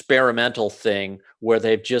some experimental thing where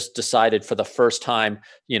they've just decided for the first time,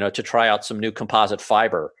 to try out some new composite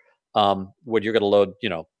fiber, where you're going to load,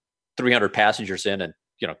 300 passengers in and,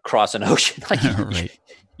 cross an ocean. Right.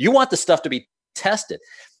 You want the stuff to be tested.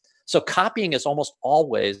 So copying is almost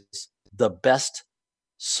always the best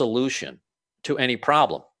solution to any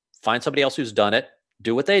problem. Find somebody else who's done it,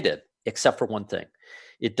 do what they did, except for one thing.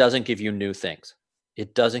 It doesn't give you new things.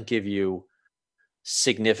 It doesn't give you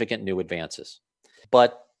significant new advances.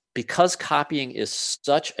 But because copying is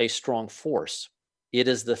such a strong force, it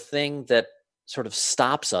is the thing that sort of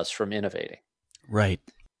stops us from innovating. Right.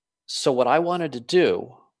 So what I wanted to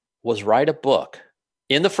do was write a book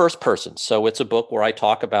in the first person. So it's a book where I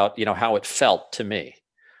talk about, how it felt to me,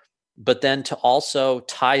 but then to also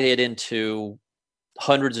tie it into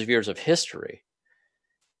hundreds of years of history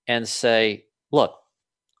and say, look,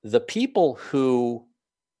 the people who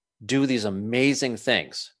do these amazing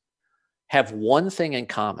things have one thing in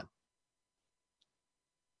common.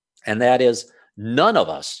 And that is none of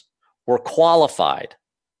us were qualified.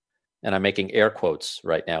 And I'm making air quotes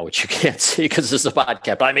right now, which you can't see because this is a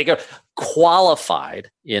podcast, but I make it qualified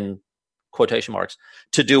in quotation marks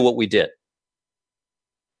to do what we did.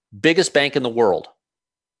 Biggest bank in the world,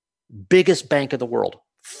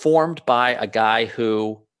 formed by a guy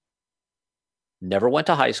who never went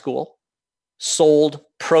to high school, sold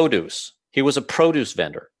produce. He was a produce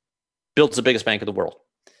vendor, built the biggest bank in the world.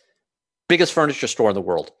 Biggest furniture store in the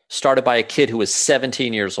world, started by a kid who was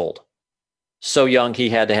 17 years old. So young, he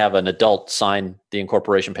had to have an adult sign the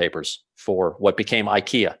incorporation papers for what became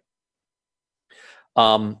IKEA.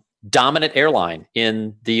 Dominant airline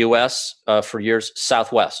in the U.S. For years,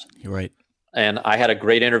 Southwest. You're right. And I had a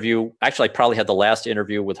great interview. Actually, I probably had the last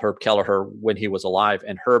interview with Herb Kelleher when he was alive.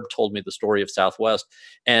 And Herb told me the story of Southwest.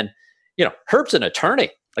 And, Herb's an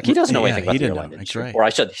attorney. Like, he doesn't know anything about the airline industry. Right. Or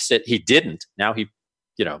I should say he didn't. Now he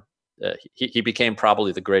became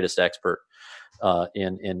probably the greatest expert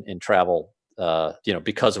in travel,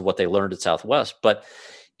 because of what they learned at Southwest. But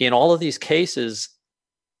in all of these cases,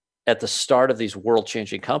 at the start of these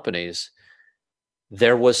world-changing companies,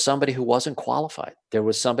 there was somebody who wasn't qualified. There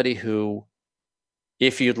was somebody who,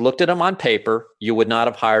 if you'd looked at them on paper, you would not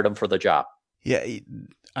have hired them for the job. Yeah,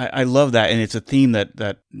 I love that. And it's a theme that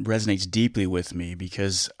resonates deeply with me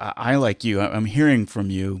because I like you, I'm hearing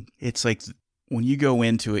from you. It's like when you go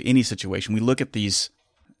into any situation, we look at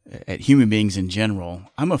at human beings in general.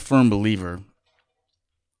 I'm a firm believer,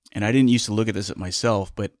 and I didn't used to look at this at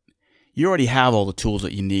myself, but you already have all the tools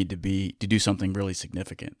that you need to do something really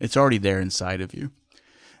significant. It's already there inside of you.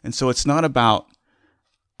 And so it's not about,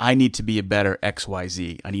 I need to be a better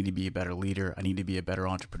XYZ. I need to be a better leader. I need to be a better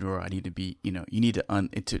entrepreneur. I need to be, you need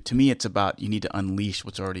to me, it's about, you need to unleash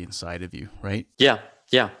what's already inside of you. Right. Yeah.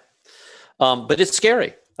 Yeah. But it's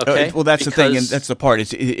scary. Okay. Well, that's the thing. And that's the part.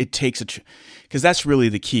 It takes because that's really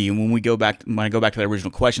the key. And when I go back to that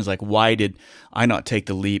original question, it's like, why did I not take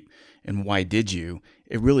the leap? And why did you?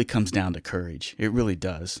 It really comes down to courage. It really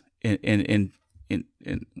does. And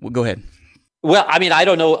well, go ahead. Well, I mean, I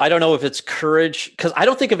don't know if it's courage, because I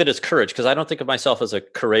don't think of it as courage, because I don't think of myself as a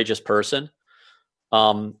courageous person.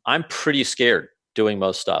 I'm pretty scared doing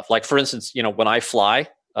most stuff. Like, for instance, when I fly,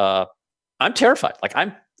 I'm terrified. Like,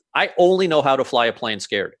 I only know how to fly a plane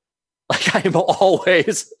scared. Like, I'm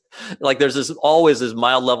always like, there's always this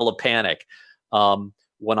mild level of panic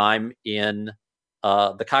when I'm in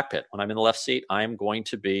the cockpit. When I'm in the left seat, I'm going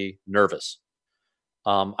to be nervous.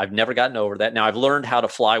 I've never gotten over that. Now, I've learned how to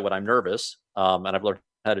fly when I'm nervous, and I've learned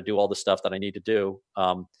how to do all the stuff that I need to do.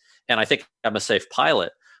 And I think I'm a safe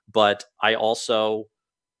pilot, but I also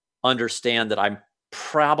understand that I'm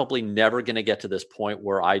probably never going to get to this point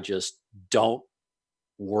where I just don't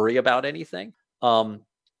worry about anything. And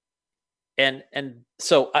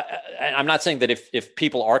so I'm not saying that if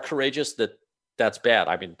people are courageous, that's bad.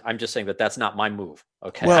 I mean, I'm just saying that that's not my move.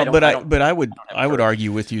 Okay. Well, I would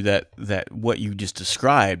argue with you that what you just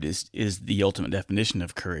described is the ultimate definition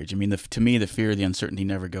of courage. I mean, to me, the fear, the uncertainty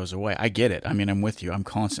never goes away. I get it. I mean, I'm with you. I'm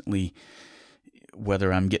constantly,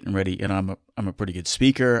 whether I'm getting ready, and I'm a pretty good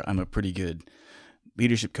speaker. I'm a pretty good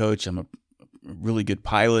leadership coach. I'm a really good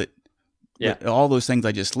pilot. Yeah. All those things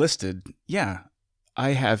I just listed. Yeah.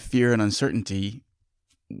 I have fear and uncertainty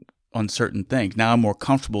on certain things. Now I'm more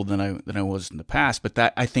comfortable than I was in the past,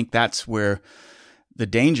 but I think that's where the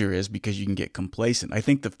danger is, because you can get complacent. I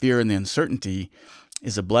think the fear and the uncertainty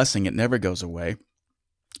is a blessing. It never goes away,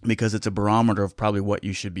 because it's a barometer of probably what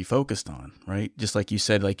you should be focused on, right? Just like you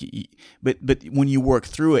said, but when you work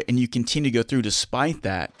through it and you continue to go through despite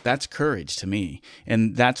that, that's courage to me.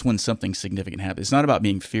 And that's when something significant happens. It's not about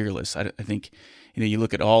being fearless. I think, you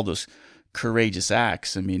look at all those courageous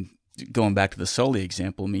acts. I mean, going back to the Sully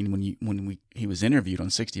example, I mean, he was interviewed on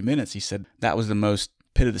 60 Minutes, he said that was the most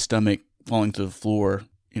pit of the stomach, falling to the floor.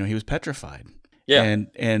 He was petrified. Yeah.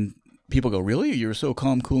 And people go, really? You were so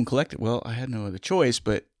calm, cool, and collected. Well, I had no other choice,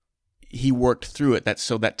 but he worked through it. That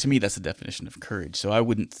to me, that's the definition of courage. So I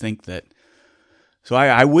wouldn't think that. So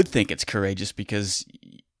I would think it's courageous, because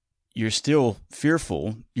you're still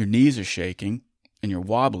fearful, your knees are shaking, and you're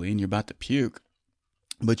wobbly, and you're about to puke.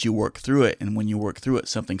 but you work through it. And when you work through it,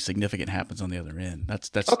 something significant happens on the other end.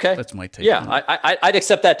 That's okay. That's my take. Yeah, I'd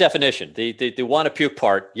accept that definition. The want to puke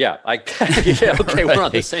part. Yeah, yeah, okay, right. We're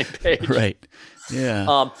on the same page. Right.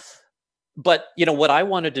 Yeah. But what I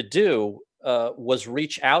wanted to do was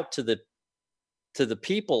reach out to the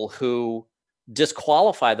people who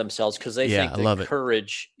disqualify themselves because they think that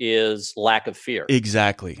courage is lack of fear.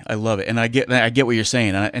 Exactly. I love it. And I get what you're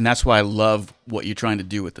saying. And that's why I love what you're trying to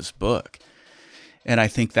do with this book. And I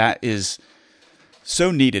think that is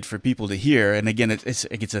so needed for people to hear. And again, it's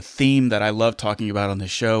a theme that I love talking about on the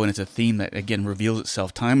show. And it's a theme that, again, reveals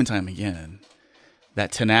itself time and time again.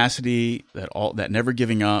 That tenacity, that never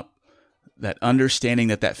giving up, that understanding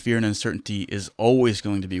that fear and uncertainty is always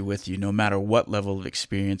going to be with you, no matter what level of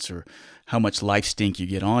experience or how much life stink you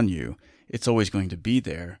get on you, it's always going to be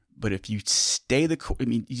there. But if you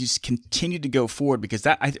you just continue to go forward, because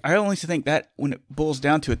I only think that when it boils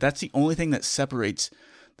down to it, that's the only thing that separates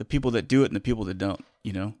the people that do it and the people that don't.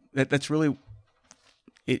 That's really,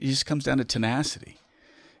 it just comes down to tenacity,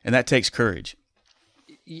 and that takes courage.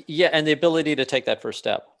 Yeah, and the ability to take that first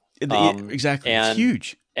step. Exactly, it's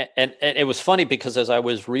huge. And it was funny because as I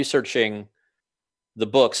was researching the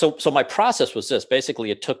book, so my process was this.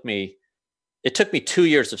 Basically, it took me 2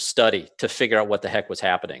 years of study to figure out what the heck was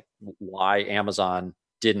happening, why Amazon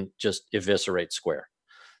didn't just eviscerate Square.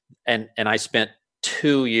 And I spent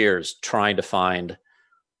 2 years trying to find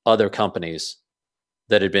other companies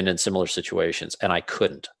that had been in similar situations, and I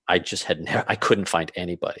couldn't. I couldn't find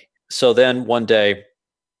anybody. So then one day,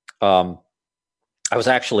 I was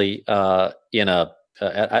actually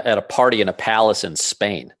at a party in a palace in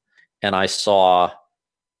Spain, and I saw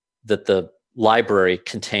that the library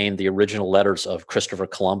contained the original letters of Christopher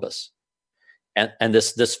Columbus. And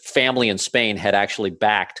this family in Spain had actually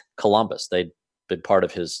backed Columbus. They'd been part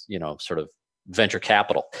of his, sort of venture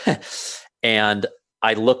capital. And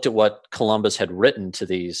I looked at what Columbus had written to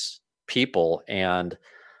these people, and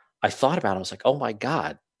I thought about it. I was like, oh my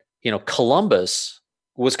God, Columbus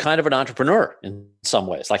was kind of an entrepreneur in some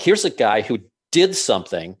ways. Like, here's a guy who did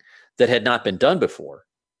something that had not been done before.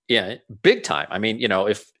 Yeah, big time. I mean,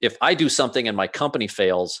 if I do something and my company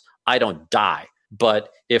fails, I don't die. But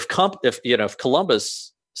if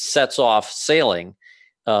Columbus sets off sailing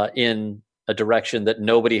in a direction that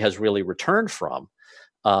nobody has really returned from,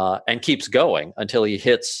 and keeps going until he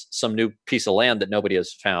hits some new piece of land that nobody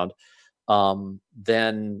has found,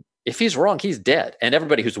 then if he's wrong, he's dead, and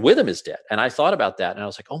everybody who's with him is dead. And I thought about that, and I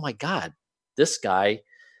was like, oh my God, this guy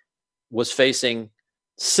was facing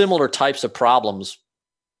similar types of problems,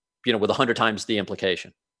 with 100 times the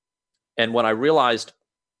implication. And when I realized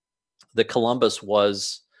that Columbus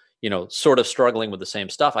was, sort of struggling with the same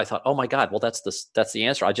stuff, I thought, oh my God, well, that's the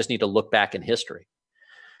answer. I just need to look back in history.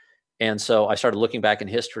 And so I started looking back in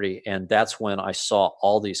history, and that's when I saw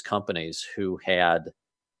all these companies who had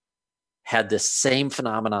this same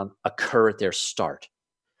phenomenon occur at their start.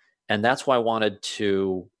 And that's why I wanted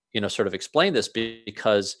to, sort of explain this,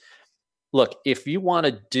 because look, if you want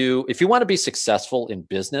to be successful in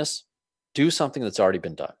business, do something that's already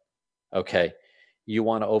been done. Okay. You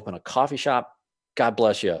want to open a coffee shop? God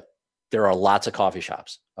bless you. There are lots of coffee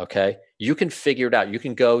shops. Okay. You can figure it out. You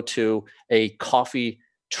can go to a coffee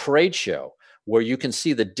trade show where you can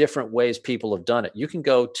see the different ways people have done it. You can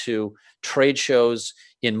go to trade shows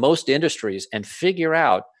in most industries and figure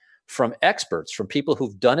out from experts, from people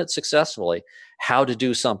who've done it successfully, how to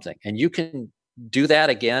do something. And you can do that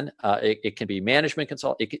again. It can be management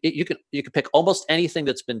consult. You can pick almost anything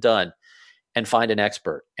that's been done and find an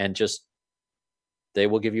expert, and they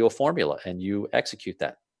will give you a formula and you execute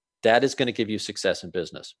that. That is going to give you success in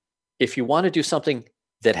business. If you want to do something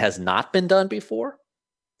that has not been done before,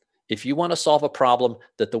 if you want to solve a problem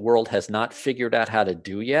that the world has not figured out how to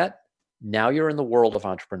do yet, now you're in the world of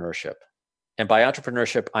entrepreneurship. And by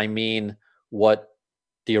entrepreneurship, I mean what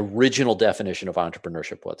the original definition of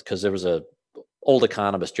entrepreneurship was, because there was a old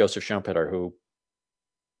economist, Joseph Schumpeter, who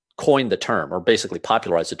coined the term, or basically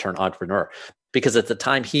popularized the term entrepreneur, because at the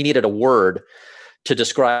time he needed a word to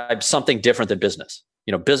describe something different than business.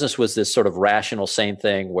 Business was this sort of rational, sane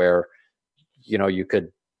thing where, you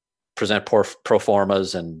could present pro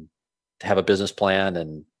formas and have a business plan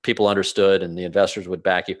and people understood and the investors would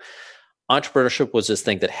back you. Entrepreneurship was this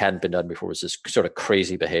thing that hadn't been done before, was this sort of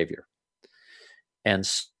crazy behavior. And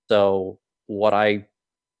so what I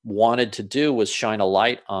wanted to do was shine a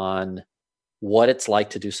light on what it's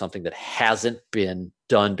like to do something that hasn't been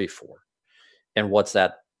done before. And what's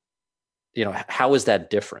that, how is that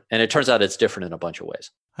different? And it turns out it's different in a bunch of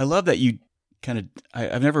ways. I love that you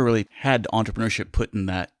I've never really had entrepreneurship put in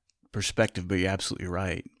that perspective, but you're absolutely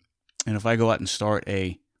right. And if I go out and start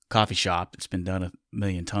a coffee shop. It's been done a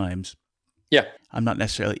million times. Yeah. I'm not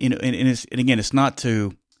necessarily, and again, it's not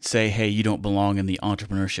to say, hey, you don't belong in the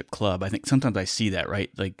entrepreneurship club. I think sometimes I see that, right?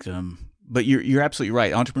 Like, but you're absolutely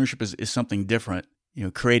right. Entrepreneurship is something different.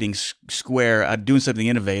 Creating Square, doing something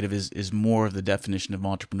innovative is more of the definition of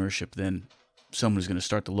entrepreneurship than someone who's going to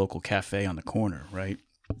start the local cafe on the corner, right?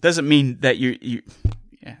 Doesn't mean that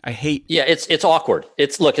I hate. Yeah, it's awkward.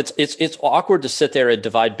 It's awkward to sit there and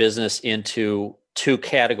divide business into two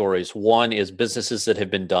categories. One is businesses that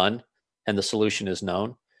have been done and the solution is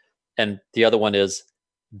known, and the other one is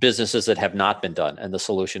businesses that have not been done and the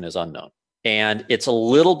solution is unknown. And it's a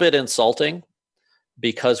little bit insulting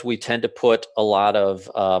because we tend to put a lot of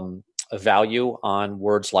value on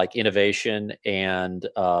words like innovation and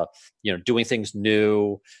doing things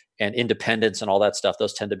new and independence and all that stuff.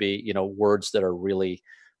 Those tend to be words that are really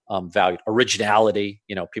valued. Originality,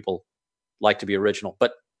 people like to be original.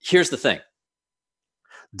 But here's the thing.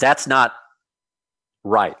 That's not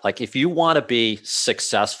right. Like, if you want to be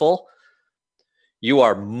successful, you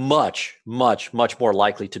are much, much, much more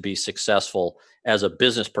likely to be successful as a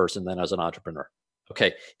business person than as an entrepreneur.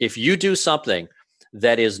 Okay. If you do something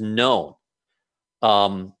that is known,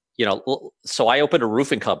 so I opened a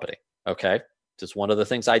roofing company. Okay. Just one of the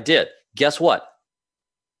things I did. Guess what?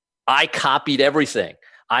 I copied everything.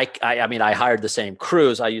 I hired the same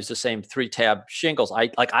crews. I used the same 3-tab shingles.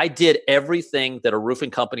 I did everything that a roofing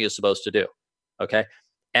company is supposed to do. Okay.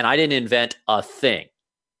 And I didn't invent a thing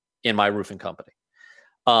in my roofing company.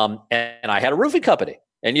 And I had a roofing company,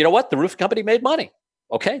 and you know what? The roofing company made money.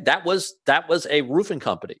 Okay. That was a roofing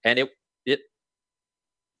company. And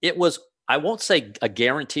it was, I won't say a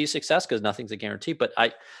guarantee success, because nothing's a guarantee, but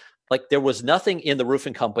there was nothing in the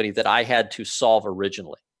roofing company that I had to solve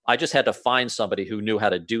originally. I just had to find somebody who knew how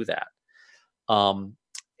to do that.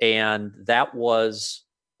 And that was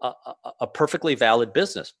a perfectly valid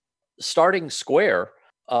business. Starting Square,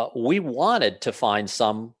 we wanted to find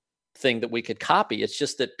something that we could copy. It's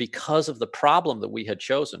just that because of the problem that we had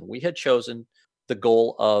chosen the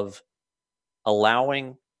goal of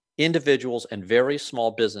allowing individuals and very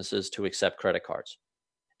small businesses to accept credit cards.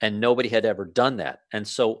 And nobody had ever done that. And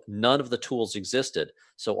so none of the tools existed.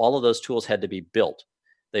 So all of those tools had to be built.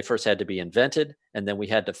 They first had to be invented, and then we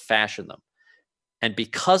had to fashion them. And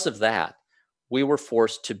because of that, we were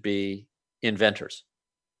forced to be inventors.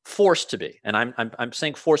 Forced to be. And I'm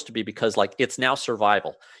saying forced to be because, like, it's now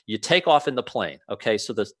survival. You take off in the plane. Okay.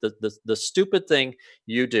 So the stupid thing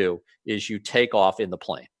you do is you take off in the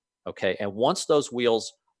plane. Okay. And once those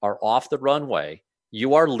wheels are off the runway,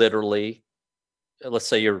 you are literally, let's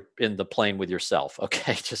say you're in the plane with yourself.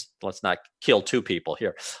 Okay. Just let's not kill two people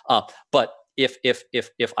here. But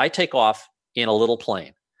if I take off in a little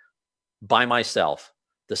plane by myself,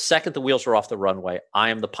 the second the wheels are off the runway, I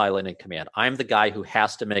am the pilot in command. I'm the guy who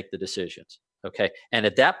has to make the decisions. Okay. And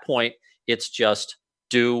at that point, it's just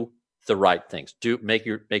do the right things. Make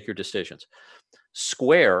your decisions.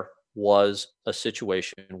 Square was a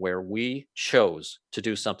situation where we chose to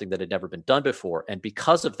do something that had never been done before. And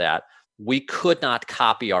because of that, we could not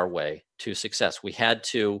copy our way to success. We had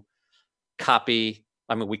to copy.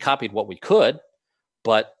 We copied what we could,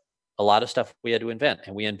 but a lot of stuff we had to invent.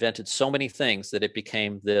 And we invented so many things that it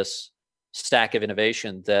became this stack of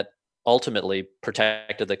innovation that ultimately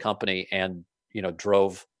protected the company and,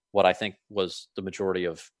 drove what I think was the majority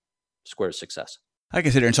of Square's success. I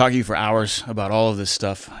can sit here and talk to you for hours about all of this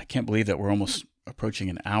stuff. I can't believe that we're almost approaching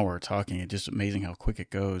an hour talking. It's just amazing how quick it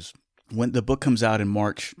goes. When the book comes out in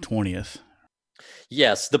March 20th.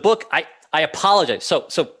 Yes, the book, I apologize. So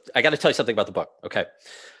I got to tell you something about the book. Okay.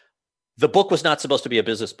 The book was not supposed to be a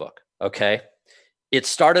business book. Okay. It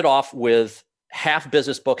started off with half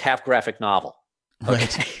business book, half graphic novel.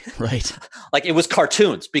 Okay? Right. Like, it was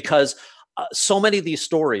cartoons, because so many of these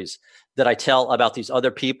stories that I tell about these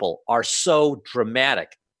other people are so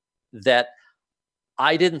dramatic that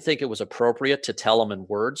I didn't think it was appropriate to tell them in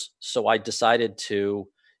words. So I decided to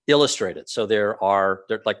illustrate it. So they're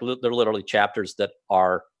literally chapters that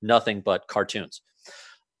are nothing but cartoons.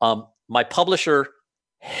 My publisher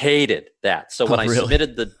hated that. So when I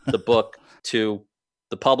submitted the book to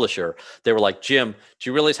the publisher, they were like, Jim, do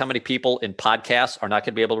you realize how many people in podcasts are not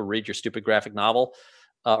going to be able to read your stupid graphic novel?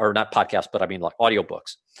 Or not podcasts, but I mean like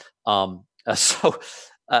audiobooks. And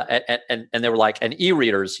they were like, and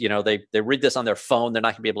e-readers, they read this on their phone. They're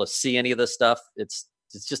not gonna be able to see any of this stuff. It's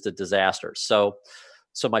just a disaster. So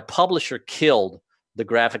my publisher killed the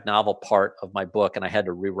graphic novel part of my book, and I had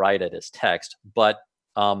to rewrite it as text. But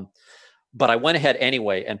I went ahead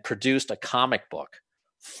anyway and produced a comic book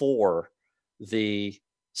for the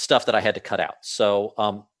stuff that I had to cut out.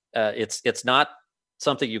 So it's not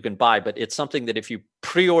something you can buy, but it's something that if you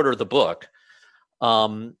pre-order the book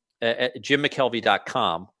at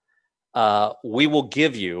jimmckelvey.com, we will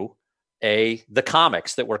give you the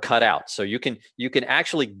comics that were cut out. So you can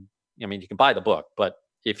actually, I mean, you can buy the book, but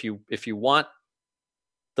if you want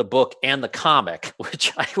the book and the comic,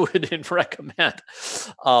 which I wouldn't recommend,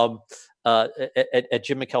 at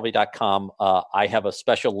jimmckelvey.com, I have a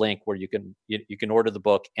special link where you can order the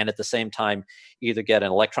book and at the same time either get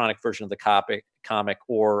an electronic version of the comic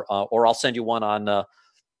or I'll send you one on an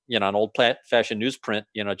old fashioned newsprint,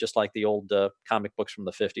 just like the old comic books from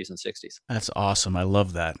the 50s and 60s. That's awesome. I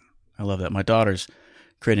love that. My daughter's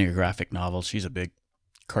creating a graphic novel. She's a big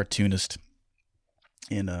cartoonist.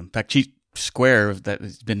 And in fact, Square, that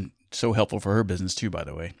has been so helpful for her business too, by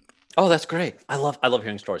the way. Oh, that's great. I love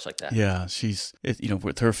hearing stories like that. Yeah, she's,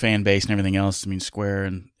 with her fan base and everything else, I mean, Square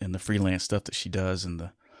and the freelance stuff that she does,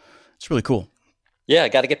 it's really cool. Yeah,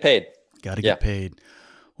 got to get paid. Get paid.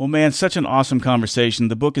 Well, man, such an awesome conversation.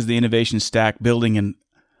 The book is The Innovation Stack, Building an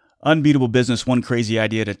Unbeatable Business One Crazy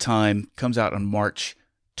Idea at a Time. Comes out on March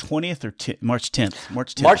 20th or March 10th?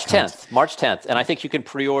 March 10th. And I think you can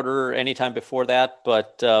pre-order anytime before that,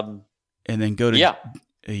 but... and then go to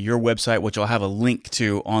your website, which I'll have a link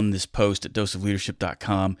to on this post at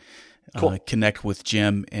doseofleadership.com. Cool. Connect with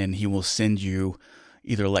Jim, and he will send you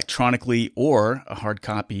either electronically or a hard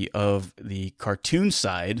copy of the cartoon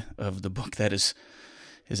side of the book that his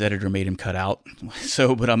editor made him cut out.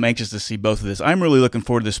 But I'm anxious to see both of this. I'm really looking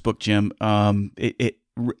forward to this book, Jim. It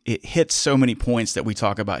hits so many points that we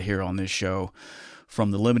talk about here on this show,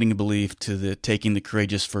 from the limiting belief to the taking the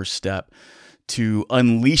courageous first step, to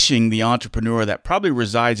unleashing the entrepreneur that probably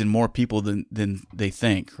resides in more people than they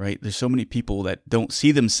think, right? There's so many people that don't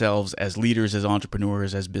see themselves as leaders, as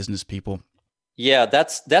entrepreneurs, as business people. Yeah,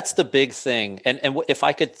 that's the big thing. And if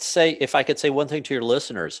I could say one thing to your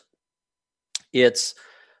listeners, it's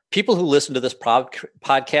people who listen to this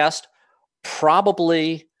podcast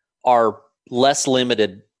probably are less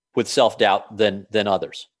limited with self-doubt than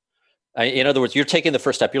others. In other words, you're taking the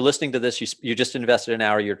first step. You're listening to this. You just invested an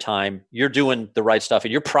hour of your time. You're doing the right stuff,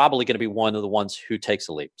 and you're probably going to be one of the ones who takes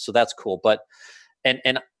a leap. So that's cool. But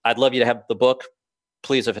and I'd love you to have the book.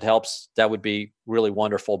 Please, if it helps, that would be really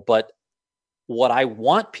wonderful. But what I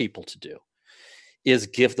want people to do is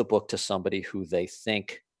give the book to somebody who they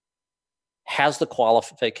think has the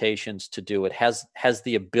qualifications to do it, has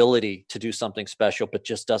the ability to do something special, but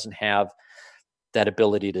just doesn't have that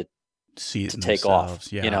ability to see it to take themselves.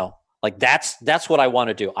 off. Yeah. Like that's what I want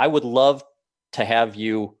to do. I would love to have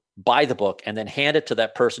you buy the book and then hand it to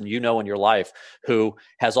that person in your life who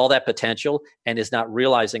has all that potential and is not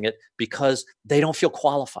realizing it because they don't feel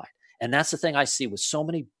qualified. And that's the thing I see with so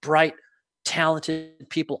many bright, talented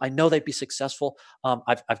people. I know they'd be successful.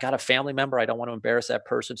 I've got a family member. I don't want to embarrass that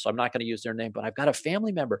person, so I'm not going to use their name, but I've got a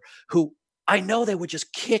family member who I know they would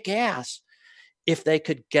just kick ass if they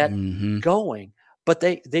could get going. But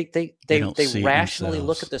they rationally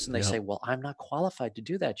look at this and they say, well, I'm not qualified to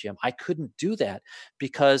do that, Jim. I couldn't do that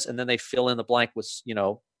because, and then they fill in the blank with,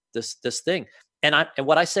 this thing. And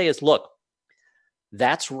what I say is, look,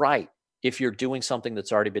 that's right. If you're doing something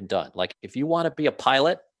that's already been done, like if you want to be a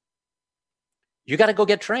pilot, you got to go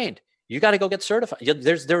get trained. You got to go get certified.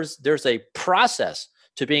 There's a process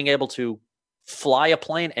to being able to fly a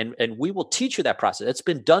plane, and we will teach you that process. It's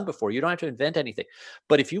been done before. You don't have to invent anything.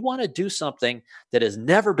 But if you want to do something that has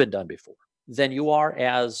never been done before, then you are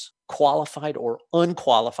as qualified or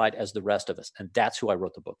unqualified as the rest of us. And that's who I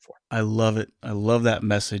wrote the book for. I love it. I love that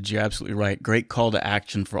message. You're absolutely right. Great call to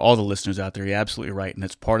action for all the listeners out there. You're absolutely right. And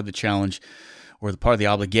that's part of the challenge, or the part of the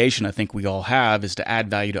obligation I think we all have, is to add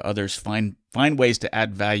value to others, find ways to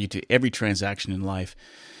add value to every transaction in life.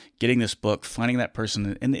 Getting this book, finding that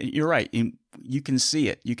person, and you're right. You can see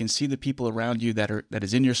it. You can see the people around you that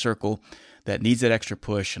is in your circle that needs that extra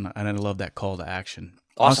push, and I love that call to action.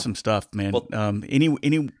 Awesome stuff, man. Well,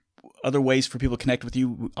 any other ways for people to connect with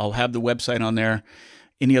you? I'll have the website on there.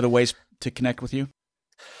 Any other ways to connect with you?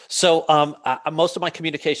 So most of my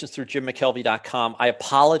communications through jimmckelvey.com. I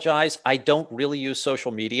apologize. I don't really use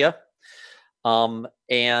social media. And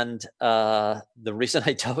the reason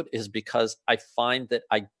I don't is because I find that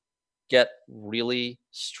I get really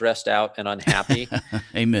stressed out and unhappy.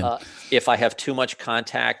 Amen. If I have too much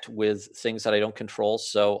contact with things that I don't control.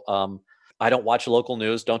 So I don't watch local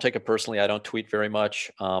news. Don't take it personally. I don't tweet very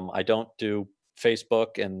much. I don't do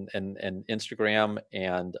Facebook and Instagram,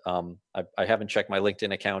 and I haven't checked my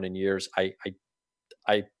LinkedIn account in years. I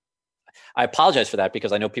apologize for that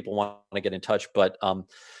because I know people want to get in touch, but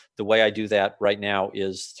the way I do that right now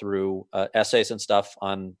is through essays and stuff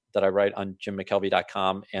that I write on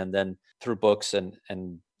jimmckelvey.com, and then through books and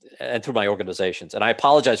and through my organizations. And I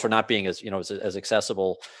apologize for not being as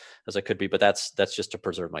accessible as I could be, but that's just to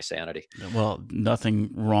preserve my sanity. Well,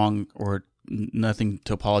 nothing wrong or nothing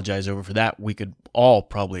to apologize over for that. We could all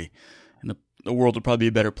probably, and the world would probably be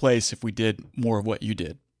a better place if we did more of what you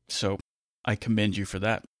did. So I commend you for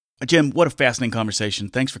that. Jim, what a fascinating conversation.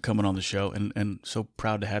 Thanks for coming on the show, and so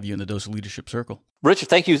proud to have you in the Dose of Leadership Circle. Richard,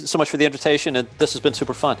 thank you so much for the invitation, and this has been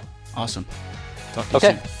super fun. Awesome. Talk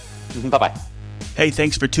to you soon. Bye-bye. Hey,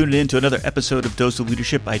 thanks for tuning in to another episode of Dose of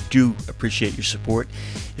Leadership. I do appreciate your support.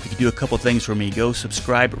 If you could do a couple things for me, go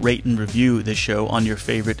subscribe, rate, and review this show on your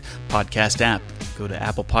favorite podcast app. Go to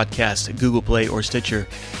Apple Podcasts, Google Play, or Stitcher.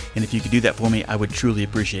 And if you could do that for me, I would truly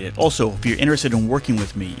appreciate it. Also, if you're interested in working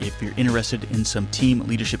with me, if you're interested in some team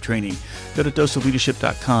leadership training, go to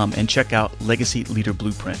doseofleadership.com and check out Legacy Leader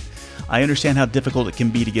Blueprint. I understand how difficult it can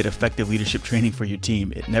be to get effective leadership training for your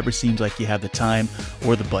team. It never seems like you have the time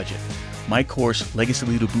or the budget. My course, Legacy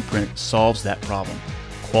Leader Blueprint, solves that problem.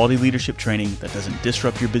 Quality leadership training that doesn't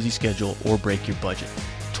disrupt your busy schedule or break your budget.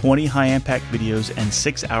 20 high-impact videos and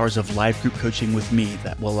 6 hours of live group coaching with me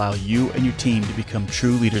that will allow you and your team to become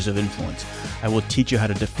true leaders of influence. I will teach you how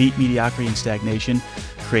to defeat mediocrity and stagnation,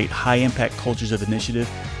 create high-impact cultures of initiative,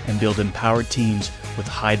 and build empowered teams with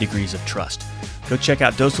high degrees of trust. Go check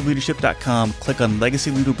out doseofleadership.com, click on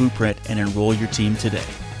Legacy Leader Blueprint, and enroll your team today.